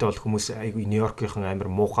тухайн үедээ бол хүмүүс айгүй Нью-Йоркийн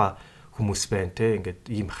амар муухай хүмүүс байна те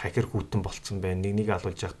ингээд ийм хакер хүүтэн болцсон байна нэг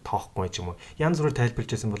алуулж явах тоохгүй ч юм уу янз бүрээр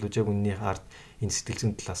тайлбарлаж байсан бол үжиг үнний хард энэ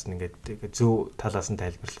сэтгэл зүйн талаас нь ингээд зөв талаас нь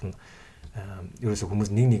тайлбарлах нь ерөөсө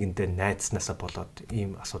хүмүүс нэгэндээ найдснаасаа болоод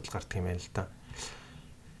ийм асуудал гардаг юм байна л да.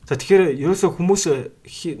 За тэгэхээр ерөөсө хүмүүс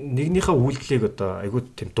нэгнийхээ үйлдэлийг одоо айгүй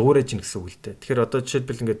тийм дуурайж ийн гэсэн үг л дээ. Тэгэхээр одоо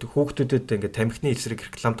жишээлбэл ингээд хүүхдүүдэд ингээд тамхины эсрэг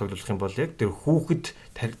реклам тоглох юм бол яг тэр хүүхэд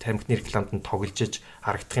тамхины рекламд нь тоглож иж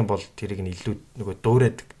харагдах юм бол тэрийг нь илүү нөгөө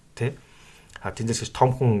дуурайдаг тий. Тэндээс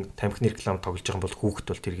том хүн тамхины реклам тоглож байгаа бол хүүхэд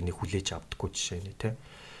бол тэрийг нэг хүлээж авдаггүй жишээ нэ тий.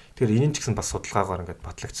 Тэгэхээр энэ ч гэсэн бас судалгаагаар ингээд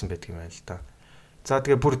батлагдсан байдаг юм байна л да. За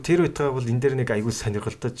тэгээ бүр тэр үетэйгээ бол энэ дээр нэг аюул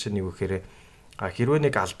сонирхолтой жишээ нэг үхээр хэрвээ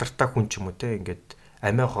нэг алдартай хүн ч юм уу тий ингээд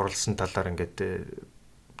амиа хорлсон талаар ингээд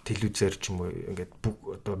телевизээр ч юм уу ингээд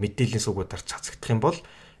одоо мэдээллийн сувгуудаар цацагдах юм бол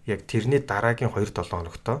яг тэрний дараагийн 2-7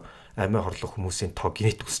 хоногт амиа хорлох хүмүүсийн тоо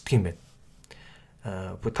гинэт өсдөг юм байна.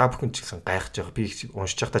 Та бүхэн ч гэсэн гайхаж байгаа. Би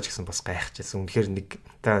уншиж байхдаа ч гэсэн бас гайхажсэн. Үнэхээр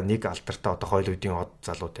нэг алдартай одоо хойл үеийн од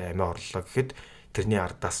залуутай амиа хорлоо гэхэд тэрний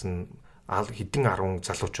ардаас нь хэдэн 10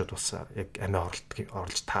 залуучууд бас яг амиа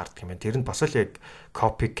орлож таардаг юм байна. Тэр нь бас л яг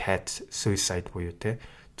copycat suicide буюу те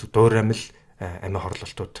дуурамл амиа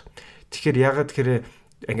хорлолтууд. Тэгэхээр ягаад тэгэхээр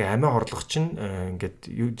ингээ амиа хорлох чинь ингээд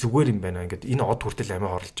зүгээр юм байна. Ингээд энэ од хүртэл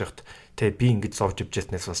амиа хорлож яхад те би ингэж зовж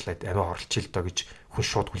ивжснээс бас амиа хорлчих л доо гэж хүн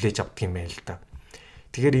шууд хүлээж авдаг юм байна л да.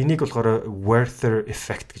 Тэгэхээр энийг болохоор Werther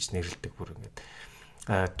effect гэж нэрлэдэг бүр ингээд.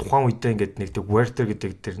 Тухайн үедээ ингээд нэг тийм Werther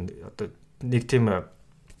гэдэг тэр одоо нэг тийм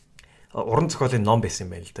уран зохиолын ном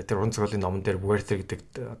байсан юм байна л да. Тэр уран зохиолын номон дээр Werther гэдэг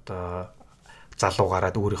одоо залуу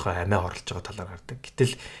гараад өөрийнхөө амиа хорлож байгаа талаар гардаг.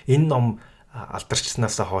 Гэтэл энэ ном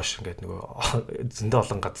алдарчснаасаа хойш ингээд нөгөө зөндөө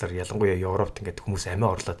олон газар ялангуяа Европт ингээд хүмүүс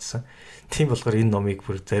амиа орлоодсэн. Тийм болохоор энэ номыг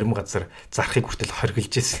бүр зарим газар зарахыг хүртэл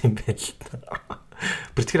хоригилж ирсэн юм байна л да.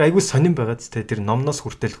 Тэр тэгэхээр айгүй сонирн байгаад тэ тэр номноос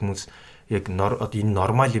хүртэл хүмүүс яг одоо энэ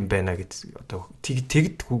нормал юм байна гэж одоо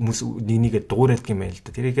тэгд хүмүүс нэгнийгээ дуурайдаг юм байна л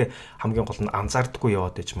да. Тэрийг хамгийн гол нь анзаардаггүй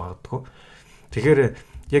яваад иж магадгүй. Тэгэхээр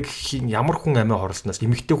яг ямар хүн амиа хорлсноос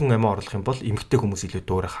эмэгтэй хүн амиа орлох юм бол эмэгтэй хүмүүс илүү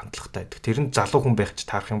дуурай хандлагатай байдаг. Тэр нь залуу хүн байх ч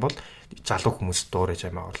таарах юм бол залуу хүмүүс дуурайж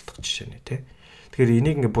амиа орлох жишээ нэ тий. Тэгэхээр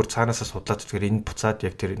энийг ингээ бүр цаанаасаа судлаад тэгэхээр энэ буцаад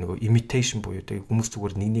яг тэр нөгөө imitation буюу тий хүмүүс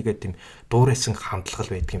зүгээр нэгнийгээ тийм дуурайсан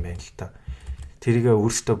хандлага байдаг юм байна л да. Тэрийг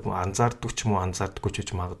өөрсдөө анзаардаггүй ч юм уу анзаардаггүй ч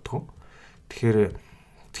гэж магадгүй.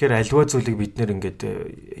 Тэгэхээр альва зүйлийг бид нэр ингээд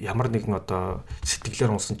ямар нэгэн одоо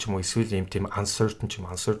сэтгэлээр унсан ч юм уу эсвэл юм тийм uncertain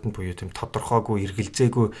буюу тийм тодорхойгүй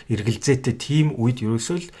эргэлзээтэй тийм үед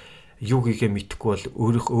ерөөсөө л юу хийхээ мэдэхгүй бол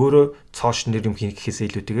өөрөө цоош нэр юм хийхээс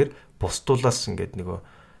илүүтэйгээр бусдуулаас ингээд нөгөө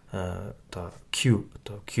одоо Q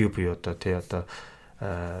буюу одоо тий одоо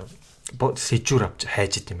сэжүүр авч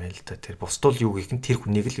хайж идэм байл л да. Тэр бусдуул юу хийх нь тэр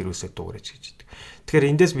хүнийг л ерөөсөө дуурайж хийж идэг. Тэгэхээр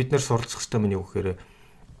эндээс бид нэр суралцах хэрэгтэй юм юу гэхээр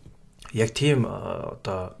яг тийм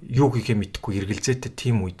одоо юу хийхээ мэдэхгүй эргэлзээтэй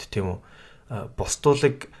тийм үед тийм үү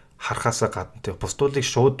бусдуулыг харахаасаа гадна бусдуулыг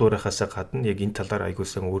шууд дуурайхаасаа гадна яг энэ талаар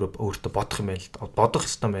аягуулсан өөртөө бодох юм байна л да. Бодох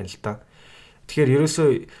хэрэгтэй байна л да. Тэгэхээр ерөөсөө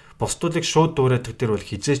бусдуулыг шууд дуурайдаг дээр бол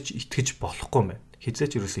хизээч итгэж болохгүй юм байна.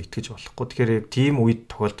 Хизээч ерөөсөө итгэж болохгүй. Тэгэхээр яг тийм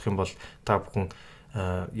үед тохиолдох юм бол та бүхэн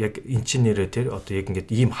яг эн чин нэрээ тэр одоо яг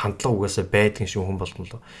ингээд ийм хандлага угаасаа байдгийн шиг хүн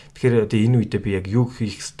болмолоо. Тэгэхээр одоо энэ үедээ би яг юу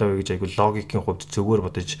хийх ёстой вэ гэж айгүй логикийн хувьд зөвөр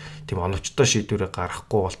бодож тийм оновчтой шийдвэрээ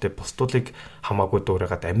гаргахгүй бол тэр бусдуулыг хамаагүй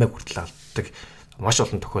дуурайгаад амиа хүртэл алддаг маш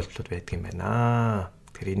олон тохиолдлууд байдаг юм байна.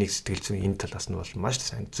 Тэгэхээр энийг сэтгэл зүйн энэ талаас нь бол маш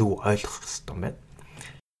сайн зөв ойлгох хэрэгтэй юм байна.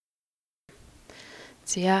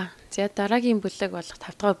 За дараагийн бүлэг болох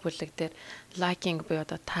 5 дахь бүлэг дээр liking буюу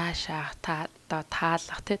одоо таашаах,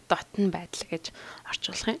 таалах, дотн байдал гэж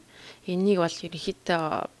орчуулах юм. Энийг бол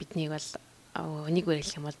ерөнхийдөө биднийг бол энийг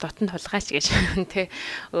хэлэх юм бол дотн тулгаач гэж тий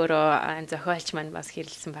өөрөө зохиолч маань бас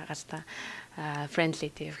хэлсэн байгаа л та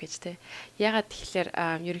friendly div гэж тий. Ягаад тэгэхээр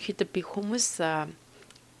ерөнхийдөө би хүмүүс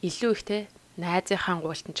илүү их тий найзынхаа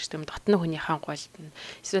гуйлтан ч гэсэн дотны хүнийхээ гуйлтан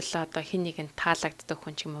эсвэл одоо хин нэгэнд таалагддаг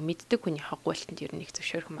хүн ч юм уу мэддэг хүнийхээ гуйлтанд ер нь их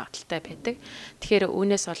зөвшөөрөх магадaltaй байдаг. Тэгэхээр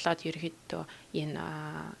үүнээс болоод ерөөхдөө энэ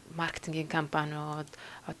маркетингийн компаниуд,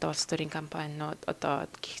 одоо улс төрийн компаниуд одоо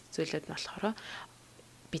гих зүйлүүд нь болохоор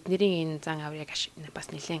бидний энэ зан аврыг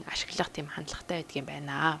бас нэлээд ашиглах тийм хандлагатай байдаг юм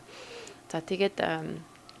байна. За тэгээд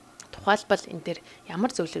тухайлбал энэ дээр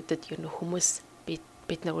ямар зөвлөдөд ер нь хүмүүс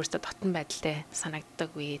бид нар өөрсдөө дотн байдалтай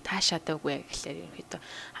санагддаг үе, таашаадаг үе гэхлээр ерөөхдөө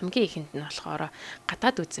хамгийн ихэнд нь болохоор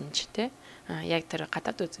гадаад үзэмж тий. Яг тэр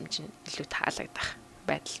гадаад үзэмж нь илүү таалагдах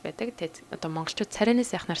байдал байдаг. Тэгээд одоо монголчууд царайны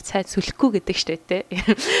сайхнаар цай сүлэхгүй гэдэг штэ тий.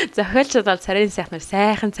 Зохиолчд бол царайны сайхнаар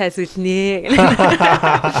сайхан цай сүлнэ.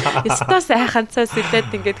 Өстөө сайхан цай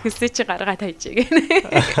сүлээд ингээд хөлсөө чи гаргаад хайж гэнэ.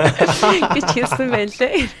 Гэж хэлсэн байна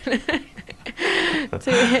лээ.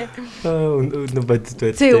 Үнэн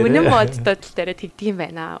боддод дээр тэгдэг юм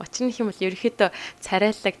байна. Учир нь юм бол ерөөхдөө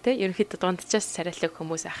царайлаг те ерөөхдөө дунджаас царайлаг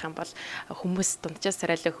хүмүүс ах юм бол хүмүүс дунджаас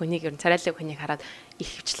царайлаг хүнийг ер нь царайлаг хүнийг хараад их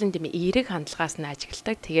хвчлэн тийм эерэг хандлагаас нь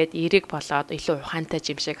ажигладаг. Тэгээд эерэг болоод илүү ухаантай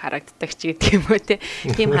юм шиг харагддаг ч гэдэг юм уу те.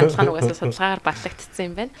 Тийм хандлага нь угаасаа судалгаагаар батлагдсан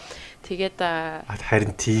юм байна. Тэгээд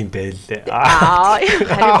харин тийм байлээ.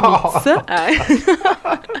 Харин мэдсэн.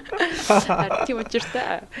 Тийм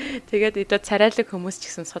учиртай. Тэгээд эдгээр царайлаг хүмүүс ч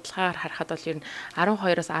гэсэн судалгаагаар харахад бол ер нь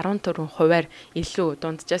 12-оос 14%-аар илүү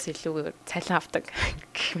дунджаас илүү цалин авдаг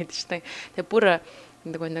гэх мэт шүү дээ. Тэгээд бүр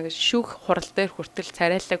нэг шүүх хурал дээр хүртэл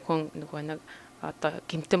царайлаг хүн нэг одоо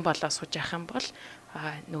гэмтэн болоо сууж явах юм бол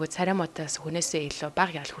нөгөө царамуудаас хүнээсээ илүү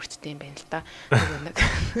бага ял хүртдэг юм байна л да. Нөгөө нэг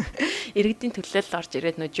иргэдийн төлөөлөл орж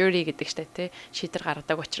ирээд нөгөө jury гэдэг штэ тий шийдвэр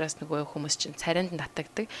гаргадаг учраас нөгөө хүмүүс чинь царайнд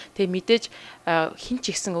татагддаг. Тэгээ мэдээж хин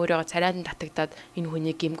ч ихсэн өөрийгөө царайнд татагдаад энэ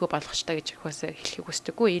хүнийг гэмгүй болгох штэ гэж хөөсөө хэлхийг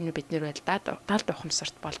хүсдэггүй. Энэ биднэр байл даалд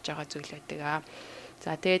ухамсарт болж байгаа зүйл байдаг.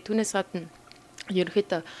 За тэгээ түүнээс гадна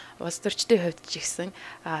ерөнхийдөө улс төрчдийн хувьд ч ихсэн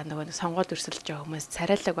нөгөө сонгуульд өрсөлдөж байгаа хүмүүс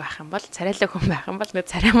царайлаг байх юм бол царайлаг хүн байх юм бол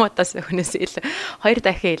нөгөө царамуудаас хүнээс илүү 2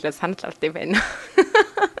 дахин илүү санал авд юм байна.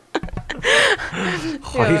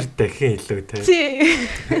 2 дахин илүү те. Тий.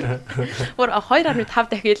 Өөр 2.5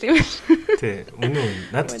 дахин илүү юм. Тий.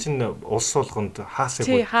 Үнэн. Наад чинь улс болгонд хаасаагүй.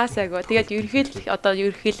 Тий, хаасаагүй. Тэгээд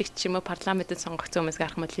ерөнхийлөгч ч юм уу парламентод сонгогдсон хүмүүс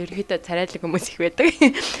гарах мэл ерөнхийдөө царайлаг хүмүүс их байдаг.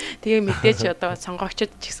 Тэгээ мэдээж одоо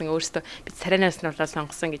сонгогчдод ч гэсэн өөрсдөө бид царайнаас нь болоод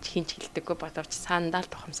сонгосон гэж хинч хэлдэггүй боловч цаандаал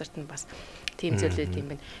тохомсорт нь бас тийм зүйлүүд юм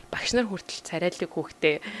байна. Багш нар хүртэл царайлаг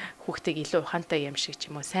хүүхдийг илүү ухаантай юм шиг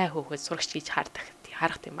ч юм уу сайн хөөхөд сурагч гэж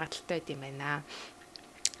харах тийм магадaltaй байд юм байна.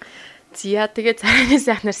 Зя тэгээд царайны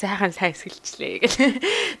сайхнаар сайхан сайн эсгэлжлээ гэл.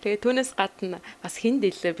 Тэгээд түүнээс гадна бас хин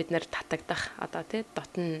дэлээ бид нэр татагдах одоо тий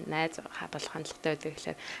дотн найз болох хандлагатай байдаг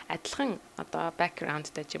гэхээр адилхан одоо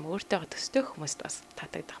бэкграундтай ч юм өөртөө төстэй хүмүүст бас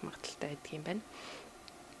татагдах магадaltaй байдаг юм байна.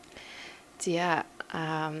 Зя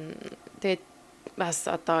тэгээд бас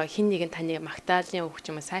одоо хин нэгэн таны магтаалын үг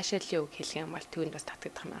ч юм уу сайшаалын үг хэлэх юм бол түүнд бас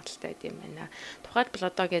татагдах магадaltaй байд юм байна.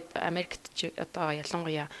 Тухайлбал одоо гээд Америкт одоо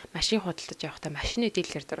ялангуяа машин худалдаж явахдаа машины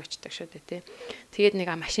дилер дээр очдог шүү дээ тий. Тэгээд нэг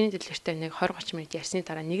машины дилертэй нэг 20-30 минут ярьсны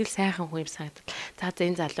дараа нэг л сайхан хүн юм санагдал. За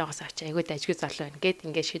энэ залуугаас очиж айгүй дажгүй залуу байна гэд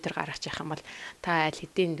ингээд шийдвэр гаргаж явах юм бол та аль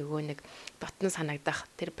хэдийн нөгөө нэг дотн санагдах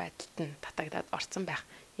тэр байдалд нь татагдаад орцсон байх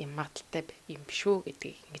юм магадaltaй юм шүү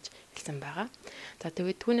гэдгийг ингэж хэлсэн байгаа. За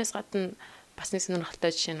тэгээд түүнээс гадна бас нэг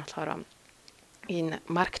сонирхолтой жишээ нь болохоор энэ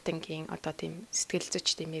маркетингийн одоо тийм сэтгэл зүйч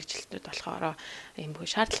тийм мэргэжилтнүүд болохоор юм бүү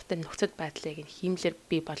шаардлагатай нөхцөл байдлыг хиймлэр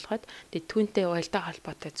бий болгоод тэгээд түүнтэй уялдаа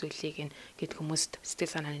холбоотой зүйлийг гээд хүмүүст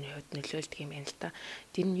сэтгэл санааны хувьд нөлөөлдөг юм байна л да.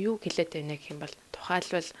 Тэр нь юу хэлээд байна гэх юм бол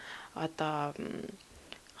тухайлбал одоо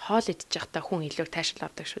хоол идчих та хүн илүү таашаал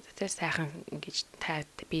авдаг шүү дээ. Тэр сайхан ингэж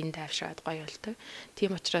биеийн тайвшраад гоё болдог.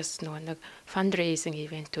 Тийм учраас нөгөө нэг fundraising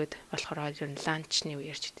ивентүүд болохоор ер нь ланчны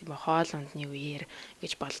үеэр ч гэдэм үү хоол ундны үеэр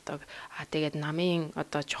гэж болдог. Тэгээд намын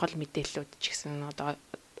одоо чухал мэдээллүүд ч гэсэн одоо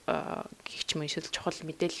гихч мөн эсвэл чухал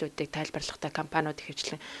мэдээллүүдийг тайлбарлахтай компаниуд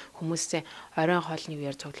ихэвчлэн хүмүүсээ оройн хоолны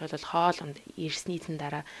үеэр цуглуулбал хоол унд ирснийхэн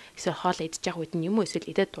дараа эсвэл хоол идж явах үед нь юм уу эсвэл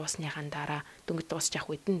идээд дуусныхаа дараа дөнгөж дуусч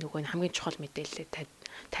явах үед нь нөгөө хамгийн чухал мэдээлэлээ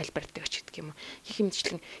тайлбарладаг ч гэдэг юм уу. Их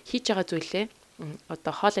хэмжлэн хийж байгаа зүйлээ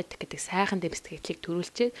одоо хоол идэх гэдэг сайхан дэм сэтгэлийг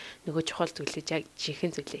төрүүлчихэд нөгөө чухал зүйлийг яг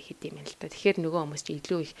жинхэнэ зүйлээ хийд юм л да. Тэгэхээр нөгөө хүмүүс ч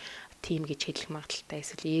илүү их тим гэж хэлэх магадaltaй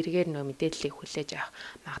эсвэл эргээр нөгөө мэдээллийг хүлээж авах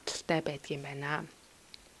магадaltaй байдгийн байна.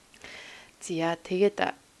 Зя тэгээд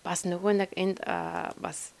бас нөгөө нэг энд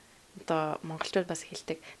бас одоо монголчууд бас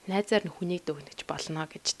хэлдэг найзаар нь хүнийг дөгнөж болно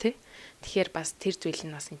гэж тий. Тэгэхээр бас тэр зүйл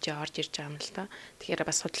нь бас энэ чинь орж ирж байгаа юм л да. Тэгэхээр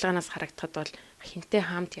бас судалгаанаас харагдахад бол хинтээ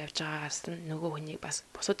хамт явж байгаагаас нь нөгөө хүнийг бас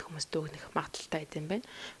бусад хүмүүс дөгнөх магадaltaй байд юм байна.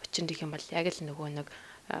 Учир нь гэх юм бол яг л нөгөө нэг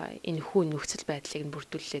энэ хүн нөхцөл байдлыг нь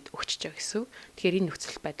бүрдүүлээд өгч байгаа гэсэн. Тэгэхээр энэ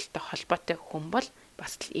нөхцөл байдалтай холбоотой хүн бол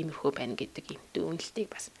бас л иймэрхүү байна гэдэг юм дүгнэлтийг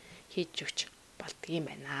бас хийж өгч болдго юм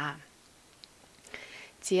байна.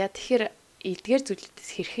 Зя тэгэхээр эдгээр зүйлээс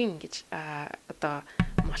хэрхэн ингэж одоо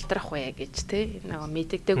мултрах вэ гэж тий нөгөө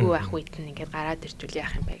мэддэггүй байх үед нь ингээд гараад иржүүл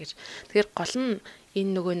яах юм бэ гэж. Тэгэхээр гол нь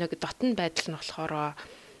энэ нөгөө нэг дотн байдал нь болохоор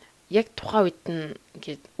яг тухайн үед нь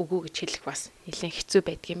ингээд үгүй гэж хэлэх бас нэлээд хэцүү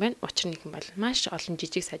байдгийм байна. Учир нь юм бол маш олон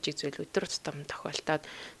жижиг сажиг зүйл өдөр тутам тохиолдоод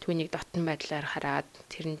түүнийг дотн байдлаар хараад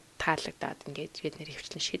тэр нь таалагдаад ингээд бид нэр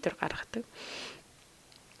хөвчлэн шийдвэр гаргадаг.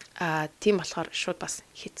 Тийм болохоор шууд бас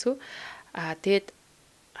хэцүү. Тэгээд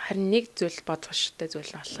харин нэг зүйл бодох шигтэй зүйл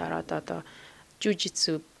нь болохоор одоо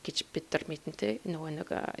жужитсу гэж бид нар мэднэ те нөгөө нэг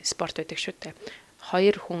спорт байдаг шүү дээ.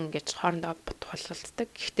 Хоёр хүн гэж хоорондоо тулгалддаг.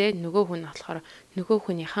 Гэхдээ нөгөө хүн болохоор нөгөө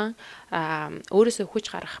хүнийхэн өөрөөсөө хүч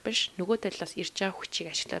гаргах биш нөгөө талаас ирж байгаа хүчийг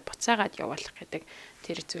ашиглаад буцаагаад явуулах гэдэг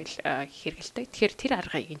тэр зүйл хэрэгэлдэг. Тэгэхээр тэр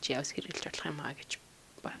аргыг энэ чи явс хэрэгжилж болох юм аа гэж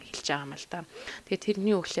хэлж байгаа юм л да. Тэгээд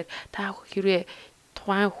тэрний үгээр та хэрвээ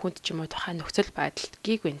тухайн хүнд ч юм уу тухайн нөхцөл байдалд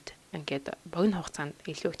гигвэнт ингээд богино хугацаанд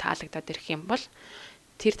илүү их таалагдаад ирэх юм бол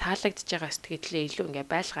тэр таалагдж байгаа сэтгэлээ илүү ингээд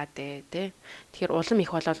байлгаад тий. Тэгэхээр улам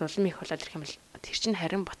их болоод ирэх юм бол тэр чинь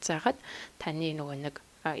харин буцаагаад таны нөгөө нэг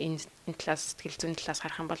энэ талаас сэтгэл зүйн талаас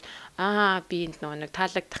харах юм бол би энд нөгөө нэг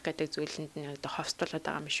таалагдах гэдэг зүйлэнд нь одоо ховстуулаад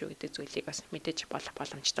байгаа юм шүү гэдэг зүйлийг бас мэдээж болох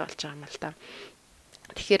боломжтой болж байгаа юм л да.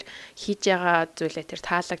 Тэгэхээр хийж байгаа зүйлээ тэр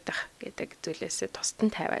таалагдах гэдэг зүйлээс тусдан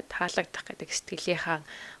тавиад таалагдах гэдэг сэтгэлийнхаа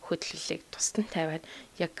хөдөлгөлийг тусдан тавиад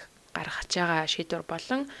яг гаргаж байгаа шийдвэр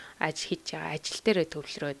болон хийж байгаа ажил дээрээ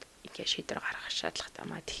төвлөрөөд ингээ шийдвэр гаргах шаардлагатай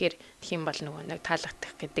маа. Тэгэхээр тийм бол нөгөө нэг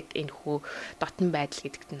таалагдах гэдэг энэ хүү дотн байдал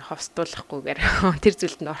гэдэгт нь ховстуулахгүйгээр тэр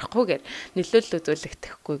зүйлд нь орохгүйгээр нөлөөлөл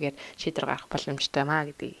үзүүлэгдэхгүйгээр шийдвэр гаргах боломжтой маа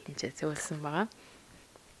гэдгийг хинжээ зөвлөсөн байгаа.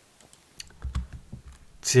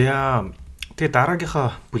 За тэгээ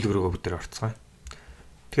дараагийнхаа бүлэг рүү бүгд орцгоё.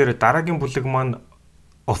 Тэгэхээр дараагийн бүлэг маань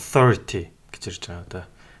authority гэж ирж байгаа одоо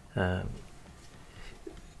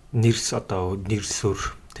нэрс одоо нэрсүр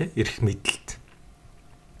тий эрх мэдэлт.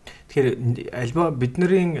 Тэгэхээр альва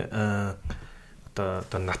бидний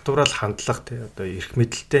одоо натурал хандлага те одоо эрх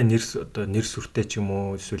мэдэлтэй нэр сүртэй ч юм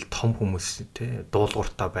уу эсвэл том хүмүүс те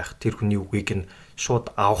дуулууртай байх тэр хүний үгийг нь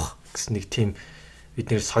шууд авах гэсэн нэг тийм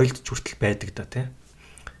бидний соёлд хүртэл байдаг да те.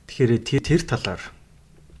 Тэгэхээр тэр талаар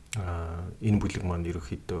энэ бүлэг маань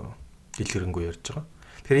ерөөхдөө дэлгэрэнгүй ярьж байгаа.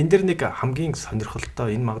 Тэгэхээр энэ дэр нэг хамгийн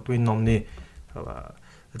сонирхолтой энэ магадгүй номны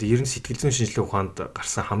ер нь сэтгэл зүйн шинжилгээ ухаанд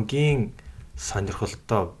гарсан хамгийн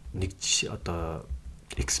сонирхолтой нэг одоо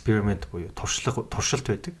experiment буюу туршилт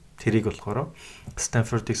байдаг. Тэрийг болохоор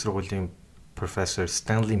Stanford их сургуулийн профессор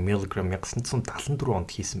Stanley Milgram 1974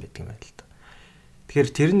 онд хийсэн байдаг юм байна л да. Тэгэхээр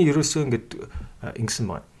тэр нь ерөөсөө ингэсэн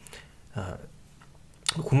байна.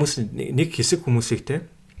 Хүмүүс нэг хэсэг хүмүүсийг те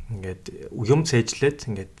ингээд юм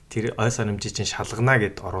цээжлээд ингээд тэр ой санамжийг чинь шалгана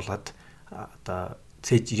гэд оруулаад одоо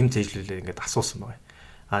юм цээжлүүлээ ингээд асуусан байна.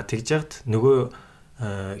 Тэгж яхад нөгөө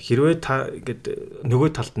хэрвээ та ингээд нөгөө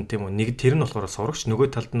талд нь тийм үү нэг тэр нь болохоор сурагч нөгөө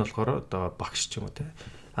талд нь болохоор одоо багш ч юм уу те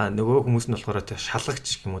нөгөө хүмүүс нь болохоор те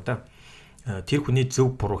шалгагч юм уу да тэр хүний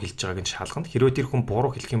зөв буруу хэлж байгааг нь шалгана хэрвээ тэр хүн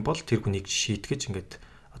буруу хэлэх юм бол тэр хүнийг шийтгэж ингээд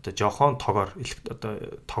одоо жоохон тогоор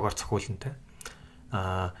цохиулна те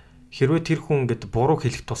хэрвээ тэр хүн ингээд буруу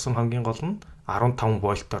хэлэх тусам хамгийн гол нь 15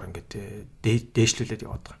 вольтоор ингээд дээшлүүлээд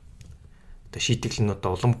яваад байгаа. Одоо шийтгэл нь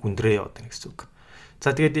одоо улам хүндрээ яваад байна гэсэн үг.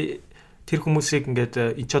 За тэгээд тэр хүмүүсийг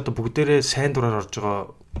ингээд энэ ч одоо бүгдээрээ сайн дураар орж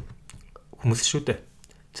байгаа хүмүүс шүү дээ.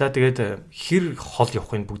 За тэгээд хэр хол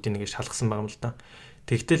явахыг бүгдийг нэг шалгасан байгаа юм л да.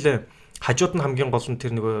 Тэгтэл хажууд нь хамгийн гол нь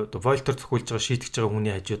тэр нөгөө вольтер цохиулж байгаа шийтгэж байгаа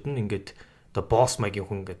хүний хажууд нь ингээд одоо босс маягийн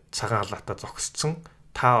хүн ингээд цагаан халаатаа зогсцсон.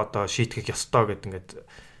 Та одоо шийтгэх ёстой гэд ингээд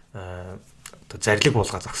одоо зарлиг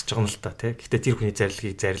буулгаа зогсож байгаа юм л да тий. Гэхдээ тэр хүний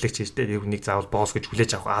зарлагийг зарлагч хийж дээ тэр хүнийг заавал босс гэж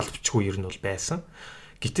хүлээж авах албачгүй ер нь бол байсан.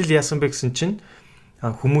 Гэтэл яасан бэ гэсэн чинь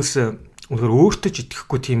хүмүүс өнөөдөр өөртөө ч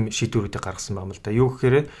итгэхгүй тийм шийдвэрүүдийг гаргасан байна л да. Юу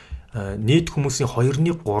гэхээр нийт хүмүүсийн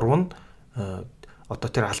 2-ны 3 нь одоо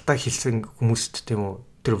тэр алдаа хэлсэн хүмүүст тийм үү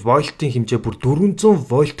тэр вольтын хэмжээ бүр 400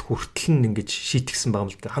 вольт хүртэл нь ингэж шийтгсэн байгаа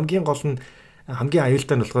юм л да. Хамгийн гол нь хамгийн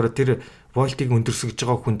аюултай нь болохоор тэр вольтыг өндөрсөж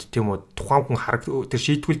байгаа хүнд тийм үү тухайн хүн тэр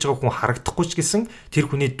шийтгүүлж байгаа хүн харагдахгүй ч гэсэн тэр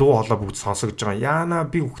хүний дуу хоолой бүгд сонсогдож байгаа. Яана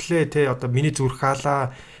би өглөө те одоо миний зүрх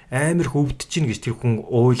хаалаа амар хөвдөж чинь гэж тэр хүн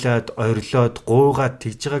уйлаад орилоод гуйгаад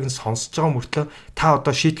тэгж байгааг нь сонсож байгаа мөртлөө та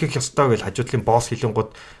одоо шийтгэх ёстой гэж хажуудлын босс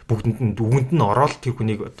хэлэнгууд бүгдэнд нь үгэнд нь ороод тэр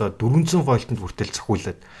хүнийг одоо 400 вольтанд хүртэл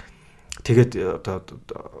цохиулаад тэгээд одоо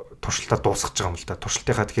туршилтаа дуусгаж байгаа юм л да.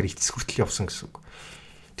 Туршилтынхаа тэгэхээр эцэс хүртэл явсан гэсэн үг.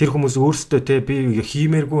 Тэр хүмүүс өөрсдөө те би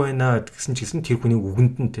хиймээргүй байна гэсэн ч гэсэн тэр хүний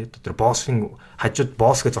үгэнд нь те тэр боссын хажууд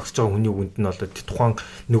босс гэж зогсож байгаа хүний үгэнд нь бол тухайн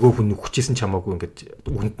нөгөө хүн хүчээсэн ч хамаагүй ингээд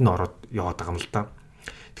үгэнд нь ороод яваад байгаа юм л да.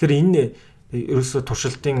 Тэгэхээр энэ ерөөсө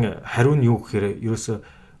туршилтын хариу нь юу гэхээр ерөөсө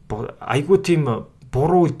айгүй тийм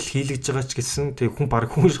буруу үйлдэл хийлгэж байгаа ч гэсэн тэг хүн баг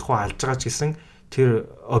хүн шахуу алж байгаа ч гэсэн тэр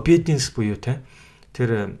obedience буюу те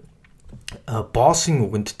тэр боссын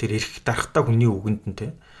үгэнд тэр эрх дарахтай хүний үгэнд нь те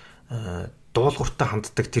дуулууртай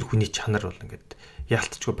ханддаг тэр хүний чанар бол ингээд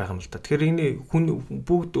яалтчгүй байгаа юм л да. Тэгэхээр энэ хүн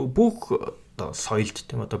бүх одоо соёлд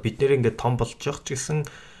тийм одоо бид нэр ингээд том болж явах ч гэсэн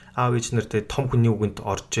аав ээж нар тэ том хүний үгэнд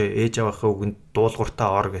орж ээж аваахаа үгэнд дуулууртай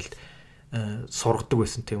ор гэлт сургадаг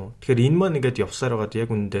байсан тийм үү. Тэгэхээр энэ маань ингээд явсаар байгаад яг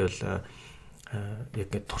үүндээ бол яг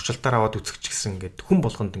ингээд туршилтаар аваад үзэх ч гэсэн ингээд хүн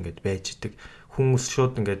болгонд ингээд байж идэг. Хүмүүс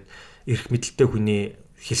шууд ингээд эрх мэдэлтэй хүний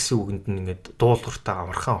хэлсэн үгэнд нь ингээд дуулууртай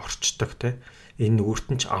амархан орчдөг те. Энэ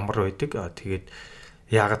өөртөө ч амар байдаг. Тэгээд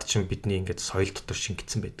яагаад ч бидний ингээд соёл дотор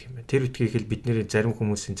шингэсэн байдаг юм байна. Тэр үтгийг л бидний зарим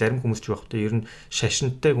хүмүүс ч байхдаа ер нь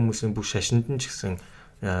шашинтай хүмүүсийн бүх шашинд нь ч гэсэн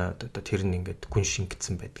одоо тэр нь ингээд гүн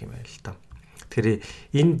шингэсэн байдаг юм байна л та. Тэгэхээр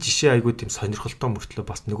энэ жишээ айгүй тийм сонирхолтой мөртлөө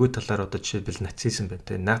бас нөгөө талаар одоо жишээлбэл нацизм байна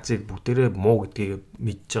те. Нациг бүгдээрээ муу гэдгийг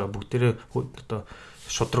мэдж байгаа. Бүгдээрээ одоо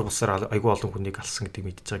шудраг усаар айгүй олон хүнийг алсан гэдгийг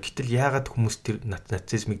мэдж байгаа. Гэтэл яагаад хүмүүс тэр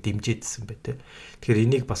нацизмыг дэмжижсэн бэ те. Тэгэхээр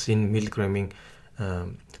энийг бас энэ Milgram-ийн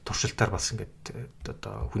туршилтаар бас ингээд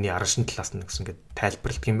одоо хүний арашин талаас нь гэсэн ингээд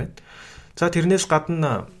тайлбарладаг юм байна. За тэрнээс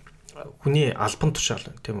гадна хүний албан тушаал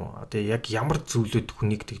тийм үү. Одоо яг ямар зүйлүүд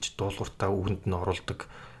хүнийг тэгж дуулууртаа үгэнд нь оруулдаг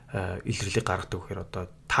илэрлийг гаргадаг гэхээр одоо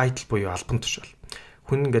тайтл буюу албан тушаал.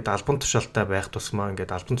 Хүн ингээд албан тушаалтай байх тусмаа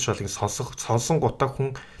ингээд албан тушаалыг сонсон гутаа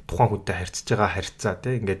хүн тухайн хүнтэй харьцаж байгаа харьцаа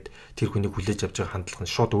тийм ингээд тэр хүнийг хүлээж авч байгаа хандлага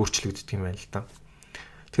нь шууд өөрчлөгддөг юм байна л да.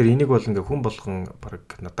 Тэгэхээр энийг бол ингээ хүн болгон баг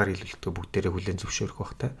надаар хэлэлтөө бүгдээрээ хүлээн зөвшөөрөх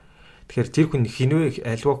бах та. Тэгэхээр тэр хүн хинвэ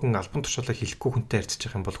альва хүн албан тушаалаа хэлэхгүй хүнтэй харьцаж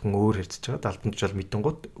байгаа юм бол хүн өөр харьцаж байгаа. Албан тушаал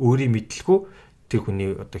мэдэнгууд өөрийн мэдлгүй тэр хүний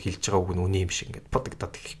одоо хэлж байгаа үг нь үний юм шиг ингээ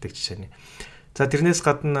бодогдоод эхэлдэг жишээ нь. За тэрнээс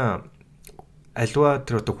гадна альва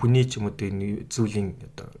тэр одоо хүний ч юм уу энэ зүйлийн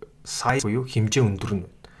одоо size буюу хэмжээ өндөр нь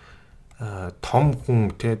том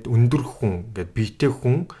хүн тэгээд өндөр хүн ингээд биетэй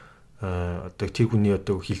хүн одоо тэр хүний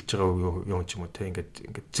одоо хэлж байгаа юм ч юм уу те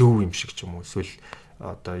ингээд зөв юм шиг ч юм уу эсвэл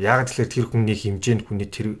одоо яг тэгэхээр тэр хүний хэмжээнд хүний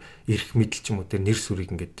тэр эрх мэдэл ч юм уу тэр нэр сүрийг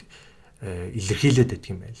ингээд илэрхийлээд байдаг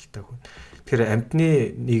юм байна л та хүн. Тэгэхээр амьтны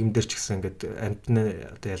нийгэмдэр ч гэсэн ингээд амьтны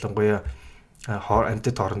одоо ялангуяа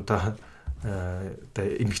амьтад хоорондоо одоо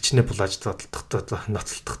эмгчнээ булааж задлахдаа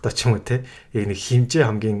ноцолдохдоо ч юм уу те яг нэг хэмжээ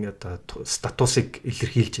хамгийн одоо статусыг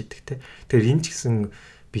илэрхийлж яадаг те. Тэгэхээр энэ ч гэсэн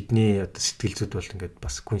бидний одоо сэтгэл зүйд бол ингээд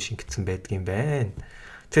бас гүн шингэцэн байдаг юм байна.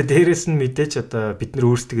 Тэгээ дээрэс нь мэдээж одоо бид нар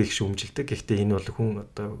өөрсдөө их шүүмжилдэг. Гэхдээ энэ бол хүн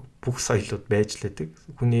одоо бүх соёлууд байж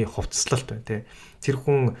лээдэг. Хүний хувцаслалт байна те. Тэр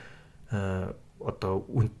хүн одоо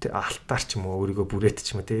үнтэй алтаар ч юм уу өөрийгөө бүрээд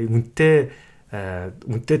ч юм уу те.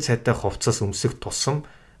 Үнтэй цайтай хувцас өмсөх тусам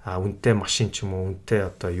үнтэй машин ч юм уу үнтэй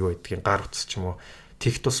одоо юу гэдгийг гар утас ч юм уу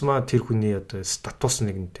тех тусмаа тэр хүний одоо статус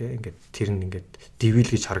нэгнтэй ингээд тэр нь ингээд дэвил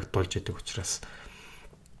гэж харагдуулж яадаг учраас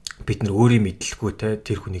бид нар өөрийн мэдлгүй те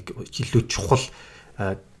тэр хүнийг илүү чухал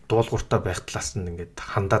дуулууртаа байх талаас нь ингээд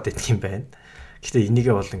хандаад байдаг юм байна. Гэхдээ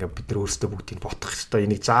энийгээ бол ингээд бид нар өөрсдөө бүгдийг ботох хэрэгтэй.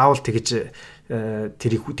 Энийг заавал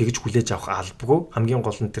тэрийг тэгж хүлээж авах албагүй. Хамгийн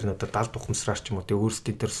гол нь тэр нь одоо далд ухамсараар ч юм уу тэгээ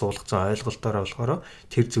өөрсдийн тэр суулгацсан ойлголтоор болохоор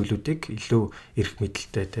тэр зүйлүүдийг илүү эрх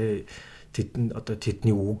мэдэлтэй те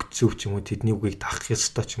тэдний үг зөв ч юм уу тэдний үгийг дагах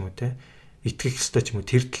ёстой ч юм уу те итгэх ёстой ч юм уу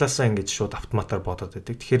тэр талаасаа ингээд шууд автоматар бодоод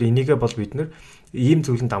байдаг. Тэгэхээр энийгээ бол бид нар ийм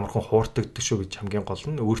зүйлэнд амархан хуурдагддаг шүү гэж хамгийн гол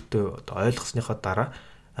нь өөртөө одоо ойлгосныхоо дараа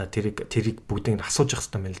тэрийг бүгдийг асууж явах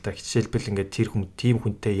хэрэгтэй юм л да. Жишээлбэл ингээд тэр хүн тийм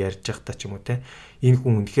хүнтэй ярьж байхдаа ч юм уу те энэ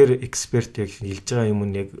хүн үнэхээр эксперт яг хэлж байгаа юм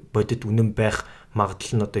уу яг бодит үнэн байх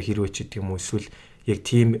магадлал нь одоо хэрвээ ч гэдэг юм уу эсвэл яг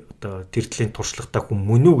тийм одоо тэр төлөлийн туршлагатай хүн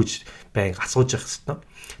мөн үү гэж байнга асууж явах хэрэгтэй.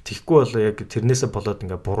 Тэгэхгүй бол яг тэрнээсээ болоод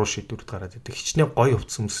ингээд буруу шийдвэрүүд гараад идэг. Хичнээн гоё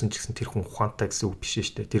хувцас өмсөн ч гэсэн тэр хүн ухаантай гэсэн үг биш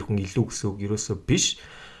шүү дээ. Тэр хүн илүү гэсэн үг ерөөсөө биш.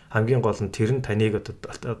 Хамгийн гол нь тэр нь таныг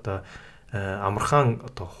одоо амархан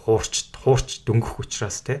одоо хуурч дөнгөх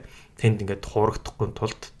учраас те тэнд ингээд хуурагдахгүй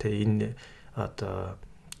тулд те энэ одоо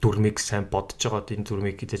дүрмийг сайн бодож байгаад энэ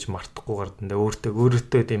дүрмийг гэж мартахгүйгээр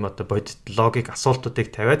өөртөө тийм одоо бодит логик асуултуудыг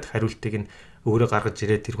тавиад хариултыг нь өөрөө гаргаж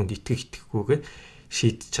ирээд тэр хүнд итгэхгүйгээр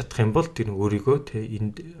шийдэж чадах юм бол тэр өөрийгөө те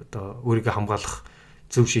энд одоо өөрийгөө хамгаалах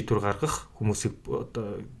зөв шийдвэр гаргах хүмүүсийг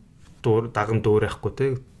одоо даган дуурайхгүй те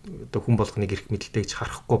одоо хүн болгоныг эрх мэдэлтэй гэж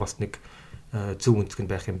харахгүй бас нэг зөв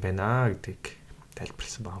үнцгэн байх юм байна гэдгийг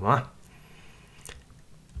тайлбарласан байна.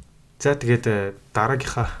 За тэгээд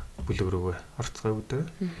дараагийнхаа бүлэг рүүгээ орцгоё үүдээ.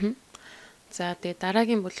 За тэгээд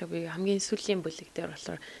дараагийн бүлэг хамгийн сүүлийн бүлэг дээр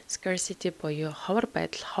болохоор scarcity буюу ховор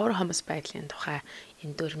хомос байдлын тухай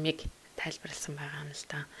энэ дүрмийг тайлбарласан байгаа юм л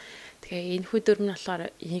да. Тэгэхээр энэ хүү дүрм нь болохоор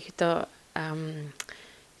ерөнхийдөө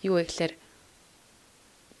юу вэ гэхээр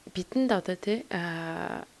бидэнд одоо тий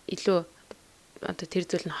илүү одоо тэр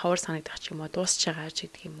зүйл нь ховор санагдах ч юм уу дуусч байгаа ч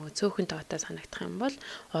гэдэг юм уу цөөхөн тоотой санагдах юм бол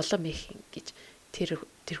улам их ингэж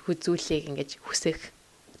тэрхүү зүйлийг ингэж хүсэх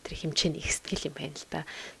тэр хэмжээний их сэтгэл юм байна л да.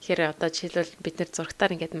 Тэгэхээр одоо жишээлбэл бид нэр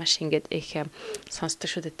зургатаар ингээд маш ингээд их сонсдог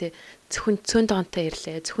шүү дээ тий. Зөвхөн цөөн тоонтой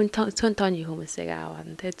ирлээ. Зөвхөн цөөн тооны хүмүүсийг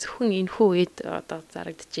аавна тий. Зөвхөн энэхүү үед одоо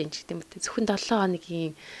зарагдаж юм ч гэдэг юм тий. Зөвхөн 7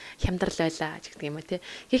 хоногийн хямдрал байлаа ч гэдэг юм уу тий.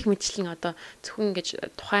 Гэх мэтчлэн одоо зөвхөн ингэж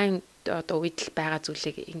тухайн одоо үед л байгаа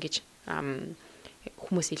зүйлийг ингэж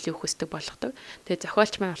хүмүүс илүү хүсдэг болгодог. Тэгээ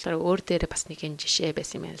зохиолч маань болохоор өөр дээрээ бас нэг юм жишээ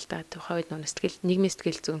байсан юм байна л да. Тухайн үед нөө сэтгэл нийгмийн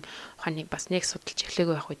сэтгэл зүйн ухааныг бас нэг судалж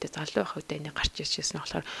эхлэегүй байх үедээ залуу байх үедээ нэг гарч ирсэн нь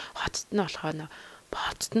болохоор хотод нь болохоор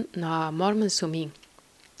хотод нь Мормон сүмийн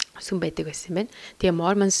сүм байдаг байсан юм байна. Тэгээ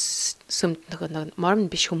Мормон сүмд Мормон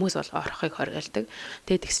биш хүмүүс бол орохыг хориглдог.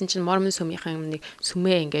 Тэгээ тэгсэн чинь Мормон сүмийнхэн нэг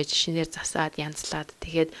сүмээ ингэж шинээр засаад янзлаад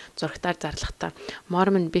тэгээд зургатаар зарлахтаа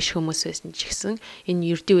Мормон биш хүмүүс байсан ч гэсэн энэ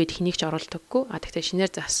ердийн үед хэнийг ч оруулдаггүй. Тэгтээ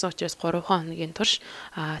шинээр зассан учраас 3 хоногийн турш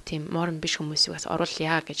тийм Мормон биш хүмүүсийг бас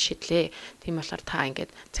оруулъя гэж шийдлээ. Тийм болохоор та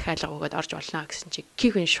ингэж захиалга өгөөд орж болно гэсэн чи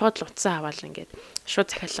гихүн шууд л утсан аваад ингэж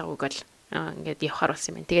шууд захиалга өгөөл ингээд явахаар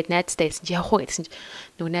болсон юм байна. Тэгээд найзтай хэлсэн чи явах уу гэсэн чи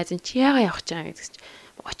нөгөө найз нь чи яагаад явах чаа гэсэн чи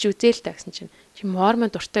очи үзээл та гэсэн чи Мормон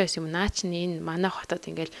дуртай байсан юм. Наа чи энэ манай хотод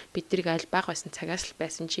ингээд биднийг аль баг байсан цагаас л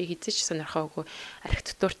байсан чи хизээч сонирхоогүй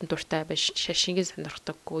архитектурт нь дуртай байж шашингийн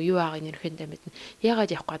сонирхдаггүй юу аага нэрхэндээ мэднэ.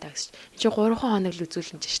 Яагаад явах гээд гэсэн чи 3 хоног л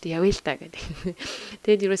үзүүлэн чи штэ явъя л та гэдэг.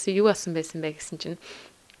 Тэгээд юусэн юу болсон байсан бэ гэсэн чинь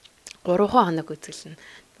 3 хоног үзүүлнэ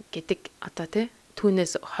гэдэг одоо тий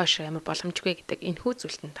түүнээс хойш ямар боломжгүй гэдэг энэ хүү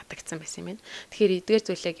зүйлд нь татагдсан байсан юм байна. Тэгэхээр эдгээр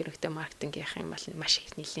зүйлийг ерөнхийдөө маркетинг яах юм бол маш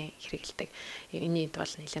их нэлээд хэрэгэлдэг. Энийн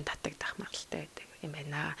бол нэлээд татагдах магадлалтай байдаг юм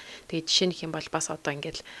байна. Тэгээд жишээ нь хэм бол бас одоо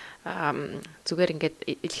ингээд зүгээр ингээд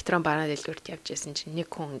электрон бараа дэлгүүрт явж байсан чинь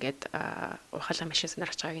нэг хүн ингээд ухаалаг машин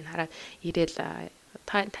сонирхож байгааг нь хараад ирээл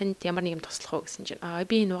танд ямар нэг юм туслах уу гэсэн чинь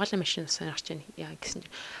би энэ угаалгын машин сонирхож байна яа гэсэн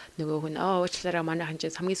чинь нөгөө хүн уучлаарай манайхан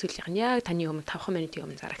чинь хамгийн сүүлийнх нь яг таны өмнө 5 минутын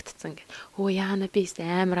өмнө зарагдсан гэд. Өө яана би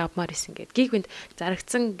амар авмаар исэн гэд. Гигвэнд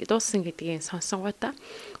зарагдсан дууссан гэдгийг сонсонгуудаа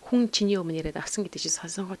хүн чиний өмнө ирээд авсан гэдэг чинь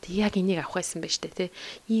сонсонгууд яг энийг авах байсан байж тээ.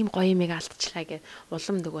 Ийм гоё юмыг алдчихлаа гэд.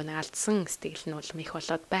 Улам нөгөө нэг алдсан сэтгэл нь улам их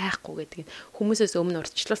болоод байхгүй гэдэг нь хүмүүсээс өмнө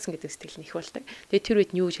урьдчилуулсан гэдэг сэтгэл нь их болдог. Тэгээ тэр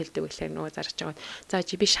үед юу гэж хэлдэг вэ гэхээр нөгөө зарж байгаа. За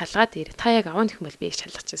би шалгаад ирээ. Та яг авах гэх юм бол би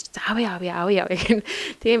шалгачихсан. За авъя гэх.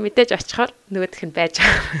 Тэгээ мэдээж очихоор нөгөөх нь байж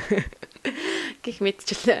байгаа. Гэх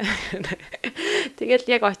мэдчихлээ. Тэгэл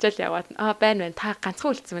яг очиод яваад байна та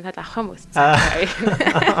ганцхан үлдсэн байна та авах юм уу?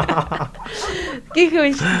 Гэх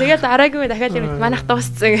юм шиг. Тэгэл дараагийн үед дахиад юм манайх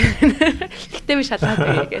дууссан. Гэтэ би шалгаад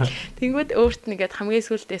ирээ гэж. Тэнгүүд өөрт нь ингээд хамгийн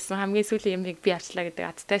сүүлдээсэн хамгийн сүүлийн юмыг би авчлаа гэдэг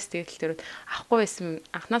азтай сэтгэл төрөд авахгүй байсан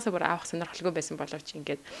анханасаа бүр авах сонирхолгүй байсан боловч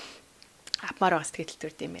ингээд авмаар байгаа сэтгэл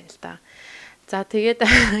төрд юм байна л да. За тэгээд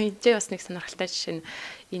энэ бас нэг сонирхолтой жишээ нь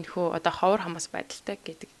энэ хүү одоо ховор хамаас байдалтай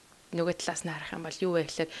гэдэг нөгөө талаас нь харах юм бол юу вэ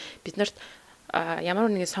гэхээр бид нарт ямар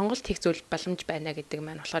нэгэн сонголт хийх зүйл боломж байна гэдэг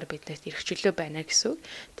маань болохоор биднэрт эрх чөлөө байна гэсэн үг.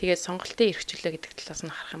 Тэгээд сонголтын эрх чөлөө гэдэг талаас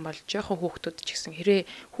нь харах юм бол жоохон хүүхдүүд ч гэсэн хэрэг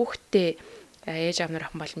хүүхдтэй ээж аав нар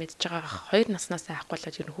охин бол мэдж байгаа 2 наснаас авахгүй л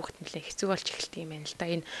ер нь хүүхэд нэлээ хэцүү болж эхэлдэг юм байна л да.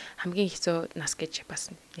 Энэ хамгийн хэцүү нас гэж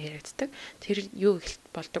бас яригддаг. Тэр юу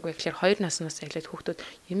болдог вэ гэхээр 2 наснаас эхлээд хүүхдүүд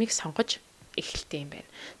ямиг сонгож эхэлдэг юм байна.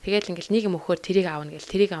 Тэгэл ингээл нэг юм өгөхөөр тэрийг аавна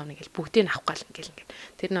гэл бүгдийг нь авах гал ингээл.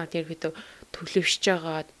 Тэр нь ерөөдөө төлөвшөж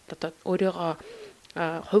байгаа одоо өөрийгөө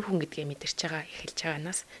хувь хүн гэдгээ мэдэрч байгаа эхэлж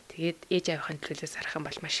байгаанаас тэгээд ээж аавынхын төлөөс харах юм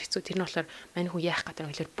бол маш хэцүү. Тэр нь болохоор мань хүн яах гэдэг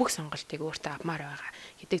нь хэлээр бүх сонголтыг өөртөө авмаар байгаа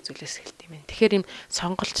гэдэг зүйлээс эхэлдэг юм байна. Тэгэхээр юм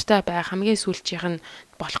сонголттой бай хамгийн сүүлчийнх нь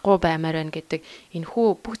болохгүй баймаар байна гэдэг энэ хүү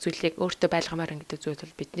бүх зүйлийг өөртөө байлгамаар байна гэдэг зүйл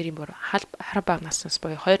бол бидний бүр хар бага наснаас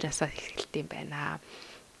буюу 2 насаас эхэлдэг юм байна.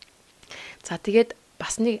 За тэгээд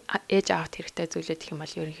бас нэг ээж аавт хэрэгтэй зүйлээ гэх юм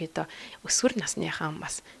бол ерөнхийдөө өсвөр насныхаа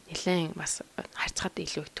бас нэлээд бас харьцаад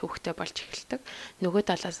илүү төвхтэй болж эхэлдэг. Нөгөө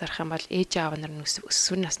талаас харах юм бол ээж аав нар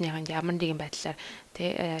өсвөр насныхаа ямар нэгэн байдлаар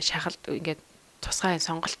шахалт ингээд тусгай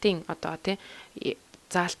сонголтын одоо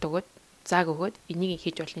заалт өгөөд зааг өгөөд энийг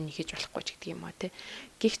хийж болно энийг хийж болохгүй ч гэдэг юм аа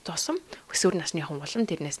гих тусам өсвөр насны хүн болон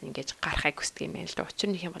тэрнээс нь ингэж гарахыг хүсдэг юм байна л да. Учир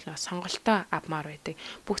нь юм бол сонголтоо авмаар байдаг.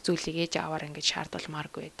 Бүх зүйлийг ээж аваар ингэж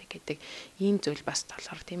шаардуулмааргүй байдаг гэдэг ийм зүйл бас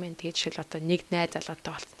толгор тийм ээ. Тэгээд жишээл одоо нэг найз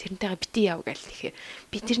залуутай бол тэрнтэйгээ бити яв гэл тэгэхээр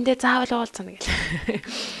би тэрэндээ заавал уулзна гэл.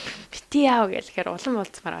 Бити яв гэлэхээр улам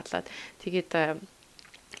уулзмаар болоод тэгээд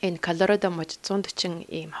энэ Колорадо мужид 140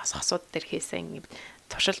 ийм хосууд дээр хийсэн юм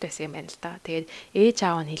туршилт байсан юм байна л да. Тэгээд ээж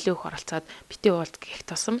аав нь илүү их оролцоод бити уулз гэх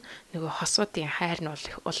тусам нөгөө хосуудын хайр нь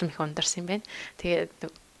улам их ундарсан юм байна.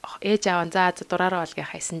 Тэгээд ээж аав нь за дураараа бол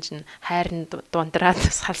гэж хайсан чинь хайр нь дундраад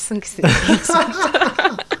салсан гэсэн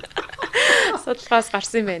судалгаас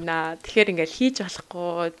гарсан юм байна. Тэгэхээр ингээл хийж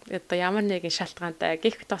болохгүй одоо ямар нэгэн шалтгаантай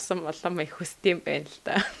гих тусам улам их хүсдэм юм байна л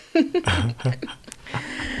да.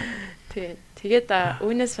 Тэгээд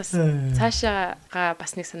үүнээс бас цаашаага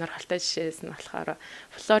бас нэг сонирхолтой жишээс нь болохоор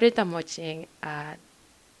Флорида мужийн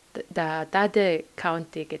Даде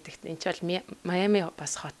County гэдэг энэ ч бол Майами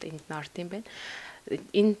бас хот энд норд юм байна.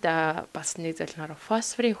 Энд бас нэг зөвлөнөр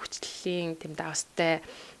фосфорын хүчтэлийн тэм давстай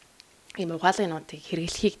ийм угаалгынуудыг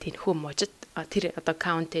хэрэглэхийг тэнхүү мужид тэр одоо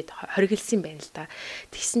county-д хоригдсан байна л да.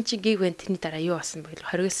 Тэгсэн чинь гівэн тэрний дараа юу болсон бэ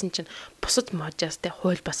гэвэл хоригдсан чинь бусад мужаас те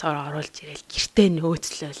хууль басаар оруулж ирээл гэртээ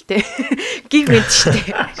нөөцлөөл те. Гівэн штэ.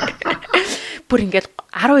 Бүр ингээд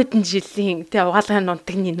 10 хэдэн жилийн те угаалгын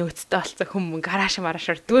нунтагны нөөцтэй болсон хүмүүс гарааш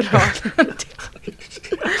марашаар дүүр оолно.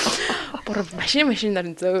 Бүр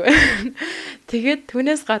машинаар зөө. Тэгээд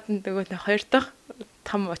түүнээс гадна нөгөө хоёр дахь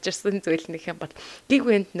том учирсан зүйл нэг юм бол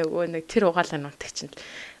гівэнд нөгөө нэг тэр угаалгын нунтаг чинь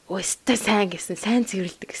өстэй сайн гэсэн, сайн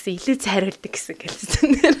цэвэрлдэг гэсэн, илүү цайруулдаг гэсэн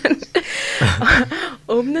гэлсэн.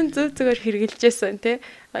 Өмнө нь зөв зүгээр хэрэгжилжсэн тий.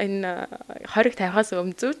 Энэ хориг тавихаас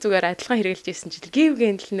өмнө зөв зүгээр адилхан хэрэгжилжсэн чил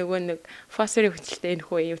гівгэн л нөгөө нэг фосфорын хүчтэй энэ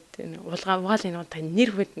хүү юу тий. Угаалгын нунтаг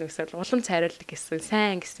нэр хүнд нөгсөл улам цайруулдаг гэсэн,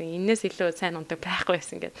 сайн гэсэн, энэс илүү сайн нунтаг байхгүй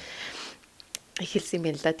байсан гэд эхэлсэн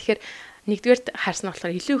юм байна л да. Тэгэхээр нэгдүгээр харсан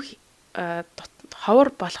болохоор илүү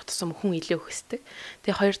ховор болох тусам хүн илүү хөсдөг.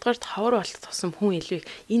 Тэгээ хоёрдугаарт ховор болох тусам хүн илүү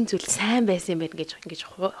энэ зүйл сайн байсан юм байна гэж ингэж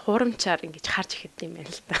хуурамчаар ингэж харж ихэд юм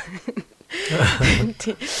байна л да.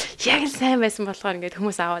 Яг л сайн байсан болохоор ингэж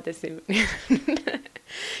хүмүүс аваад байсан юм.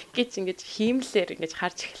 Гэж ингэж хиймлэр ингэж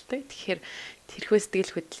харж эхэлдэг. Тэгэхээр тэрхүү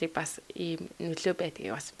сэтгэл хөдлөлийг бас ийм нөлөө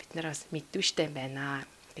байдгийг бас бид нар бас мэдвэжтэй юм байна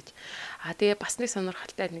гэж. Тэгээ бас нэг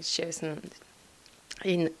сонирхолтой нэг жишээ байсан.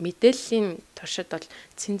 Энэ мэдээллийн туршид бол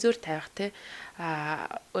цензур тавих те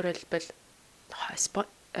өөрөлдвөл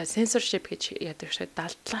censorship гэж яадаг шиг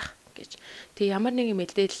далдлах гэж. Тэгээ ямар нэгэн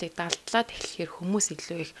мэдээллийг далдлаад эхлэхээр хүмүүс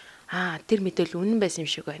илүү их тэр мэдээлэл үнэн байсан юм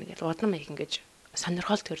шиг байна гэж улам их ингэж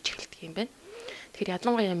сонирхол төрж эхэлдэг юм байна. Тэгэхээр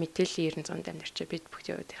ялангуяа мэдээллийн 900 дамнаар чи бид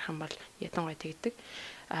бүгд яваад ирэх юм бол ялангуяа тэгдэг.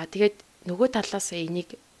 Тэгээд нөгөө талаас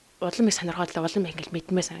энийг улам их сонирхолтой улам их ингэж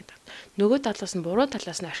мэдмээ санагдав. Нөгөө талаас нь буруу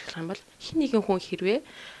талаас нь ашиглах юм бол хин нэгэн хүн хэрвээ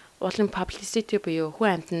улам publicity буюу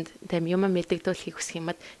хүн амьтанд тэм юм мэдэгдүүлэхийг хүсэх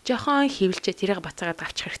юмад жохон хөвлөжээ тэрийг бацаагаад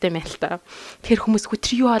авчих хэрэгтэй байна л та. Тэр хүмүүс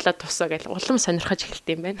хүтэр юу болоод тусаа гэж улам сонирхож эхэлт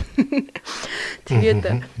юм байна. Тэгээд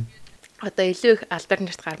одоо илүү их алдар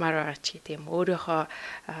нэрт гармаар байгаа ч гэдэм өөрийнхөө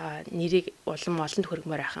нэрийг улам олонд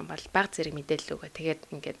хүргэмээр байх юм бол баг зэрэг мэдээлэл өгөө. Тэгээд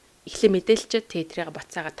ингээд эхлээ мэдээлчихэд тэрийг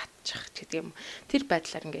бацаагаад татчих ч гэдэм тэр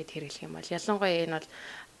байдлаар ингээд хэрэглэх юм бол ялангуяа энэ бол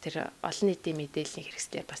тэр олон нийтийн мэдээллийн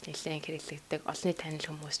хэрэгслээр бас нэлээд хэрэглэгддэг олон танил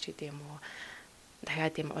хүмүүс ч гэдэг юм уу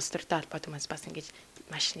дахиад юм улс төртэй холбоотой хүмүүс бас ингэж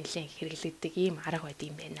маш нэлээд хэрэглэгддэг ийм арга байд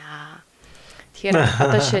юм байна. Тэгэхээр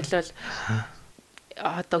одоо жишээлбэл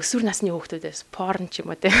одоо өсвөр насны хүүхдүүдээс порн ч юм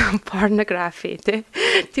уу те порнографи те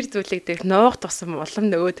тэр зүйлийг дээр нуух тусам улам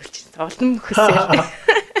нөгөө төлчих улам хөсөөл.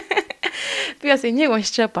 Би бас энийг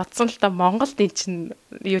уншчаа бодсон л та Монголд эн чинь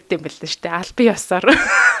юутэй юм бэл л шүү дээ. Албан ёсоор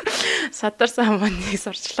садарсан хамааныг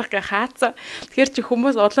сурчлах гэ хаацаа. Тэгэхээр чи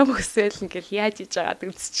хүмүүс улам хөсөөл ингээл яаж иж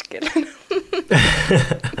байгааг үзчих гээл.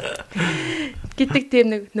 Гэдэг тийм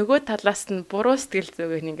нэг нөгөө талаас нь буруу сэтгэл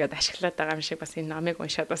зүйг ингээд ашиглаад байгаа юм шиг бас энэ номыг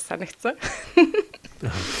уншаад бас санагдсан.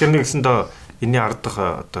 Тэгэхээр нэгсэндээ энэний ардах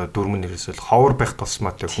одоо дөрмөн нэрээс бол ховор байх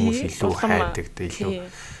тусмаа тэ хүмүүс илүү хайдаг тэ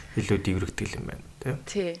илүү дэврэгдэл юм байна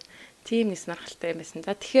тий. Тийм нэг сонирхолтой юм байсан.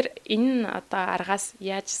 За тэгэхээр энэ одоо аргаас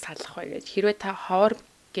яаж салах вэ гэж хэрвээ та ховор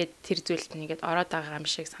гэд тэр зүйлд нэгээд ороод байгаа юм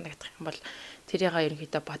шиг санагдах юм бол тэрийг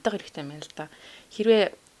ерөнхийдөө бодох хэрэгтэй юм л да.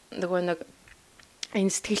 Хэрвээ нөгөө нэг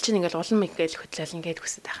энэ сэтгэл чинь ингээд улам ингээл хөдлөл ингээд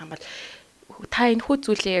хүсэж байх юм бол та энэ хүү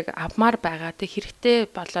зүйлийг авмаар байгаа тэг хэрэгтэй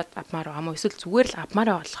болоод авмаар байгаа мó эсвэл зүгээр л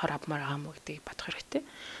авмаар болохоор авмаар байгаа мó гэдгийг бодох хэрэгтэй.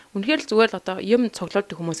 Үнэхээр л зүгээр л одоо юм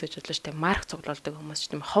цуглуулдаг хүмүүс гэж бодлоо штэ марк цуглуулдаг хүмүүс ч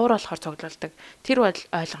тийм ховор болохоор цуглуулдаг. Тэр бол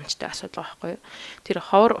ойлгомжтой асуудал байхгүй юу? Тэр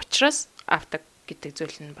ховор учраас авдаг гэдэг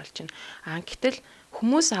зүйл нь болж байна. Гэтэл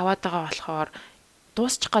хүмүүс аваад байгаа болохоор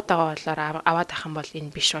дуусчих гээд байгаа болохоор аваад ах юм бол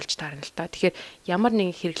энэ биш болж таарна л та. Тэгэхээр ямар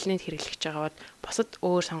нэгэн хэрэглэнэд хэрэглэж байгаа бод босод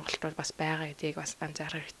өөр сонголт бол бас байгаа гэдгийг бас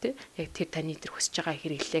анзаарах хэрэгтэй. Яг тэр таны тэр хүсэж байгаа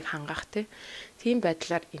хэрэглээг хангах тийм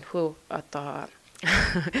байдлаар энэхүү одоо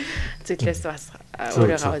зүйлээс бас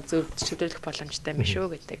өөрийгөө зөв чөлөөлөх боломжтой юм шүү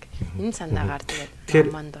гэдэг. Энэ санаагаар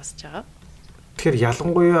тэгээд манд босч байгаа. Тэгэхээр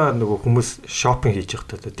ялангуяа нөгөө хүмүүс шопинг хийж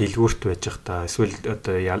байхдаа дэлгүүрт байж байхдаа эсвэл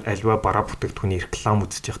одоо альва бараа бүтээгдэхүүний реклам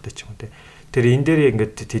үзэж байхдаа ч юм уу те. Тэр энэ дээр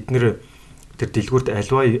ингээд тэд нэр тэр дэлгүүрт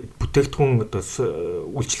альва бүтээгдэхүүн одоо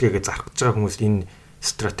үйлчлэгээ зарах гэж байгаа хүмүүс энэ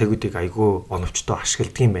стратегиудыг айгүй оновчтой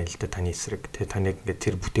ашигладаг юм байна л да таны эсрэг те. Таныг ингээд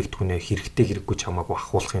тэр бүтээгдэхүүнээ хэрэгтэй хэрэггүй ч хамаагүй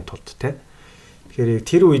ахуулахын тулд те. Тэгэхээр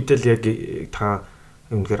тэр үед л яг та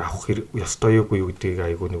үнэхээр авах ёстой юу гэдгийг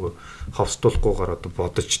айгүй нөгөө ховстуулахгүйгээр одоо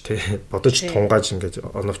бодож тунгааж ингээд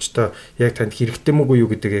оновчтой яг танд хэрэгтэй мөгүй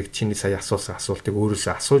юу гэдэг яг чиний сая асуусан асуултыг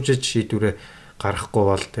өөрөөсөө асууж шийдвэрээ гаргахгүй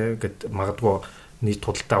бол те ингээд магадгүй нийт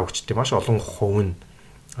худалдаа өгчтэй маш олон хувь нь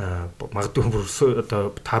магадгүй бүр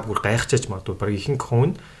одоо та бүр гайхчихж магадгүй баг ихэнх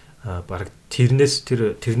хувь нь баг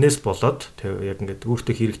тэрнээс болоод те яг ингээд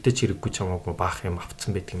өөртөө хэрэгтэй ч хэрэггүй ч хамаагүй баах юм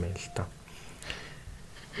авцсан байдаг юм байна л та.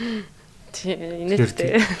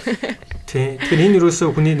 Тэгэхээр энэ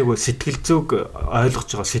юусоо хүний нөгөө сэтгэл зүйг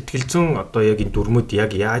ойлгож байгаа сэтгэл зүйн одоо яг энэ дүрмүүд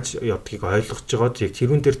яг яаж явдгийг ойлгож байгаад яг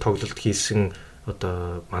тэрүүн дээр тоглолт хийсэн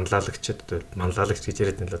одоо манлайлагч гэж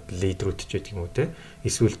яриад байна л лидерүүд ч байдаг юм уу те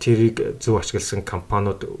эсвэл тэрийг зөв ашигласан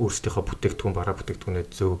компаниуд өөрсдийнхөө бүтээгдэхүүн бараа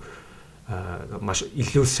бүтээгдэхүүнээ зөв маш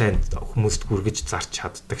илүү сайн хүмүүст хүргэж зарч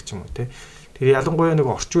чаддаг ч юм уу те. Тэр ялангуяа нэг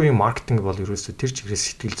орчин үеийн маркетинг бол ерөөсөө тэр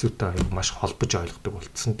чигээс сэтгэл зүйтэй маш холбож ойлгодог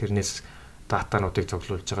болцсон. Тэрнээс датануудыг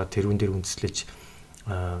цуглуулж байгаа тэрүүн дээр үндэслэж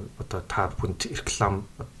одоо та бүхэнд реклам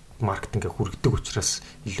маркетингээ хүргэдэг учраас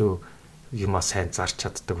илүү юмаа сайн зарч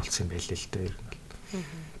чаддаг болсон юм байл л да ер нь.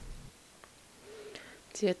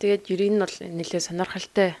 Тэгээд ерийн нь бол нэлээд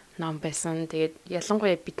сонирхолтой ном байсан. Тэгээд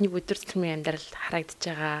ялангуяа бидний өдөр тутмын амьдралд харагдаж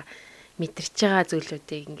байгаа мэдэрч байгаа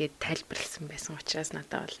зүйлүүдийг ингээд тайлбарлсан байсан учраас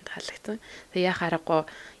надад бол таалагдсан. Тэгээ яа харахгүй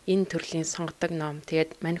энэ төрлийн сонгодог ном.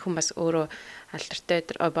 Тэгээд мань хүн бас өөрөө алдартай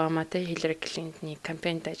Обаматай Хиллари Клинтоны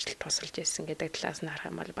кампанид ажил тусалж байсан гэдэг талаас нь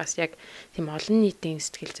харах юм бол бас яг тийм олон нийтийн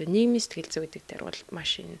сэтгэл зүй, нийгмийн сэтгэл зүй гэдэг дээр бол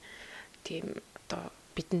маш тийм одоо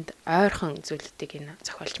бидэнд ойрхон зүйлүүдийг энэ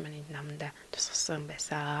зохиолч маань энэ номонда тусгасан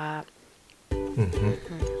байсан.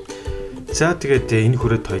 За тэгээд энэ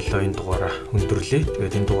хүрээд хоёлоо энэ дугаараа өндөрлөе.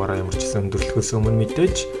 Тэгээд энэ дугаараа ямар ч гэсэн өндөрлөхөөс өмнө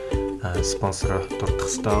мэдээж спонсороо дурдах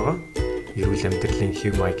хэрэгтэй байгаа. эрүүл амьдралын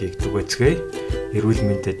хэв маягийг түгээцгээе. Эрүүл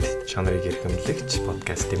мэндэд чанарыг эрхэмлэгч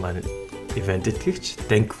подкастын маань ивент итгэгч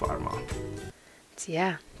Denk Pharma.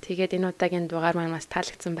 За тэгээд энэ удаагийн дугаар маань бас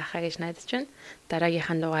таалагдсан байхаа гэж найдаж байна.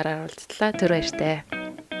 Дараагийнхаа дугаараар уулзлаа. Түр баяртай.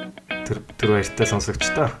 Түр баяртай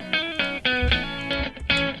сонсогчдоо.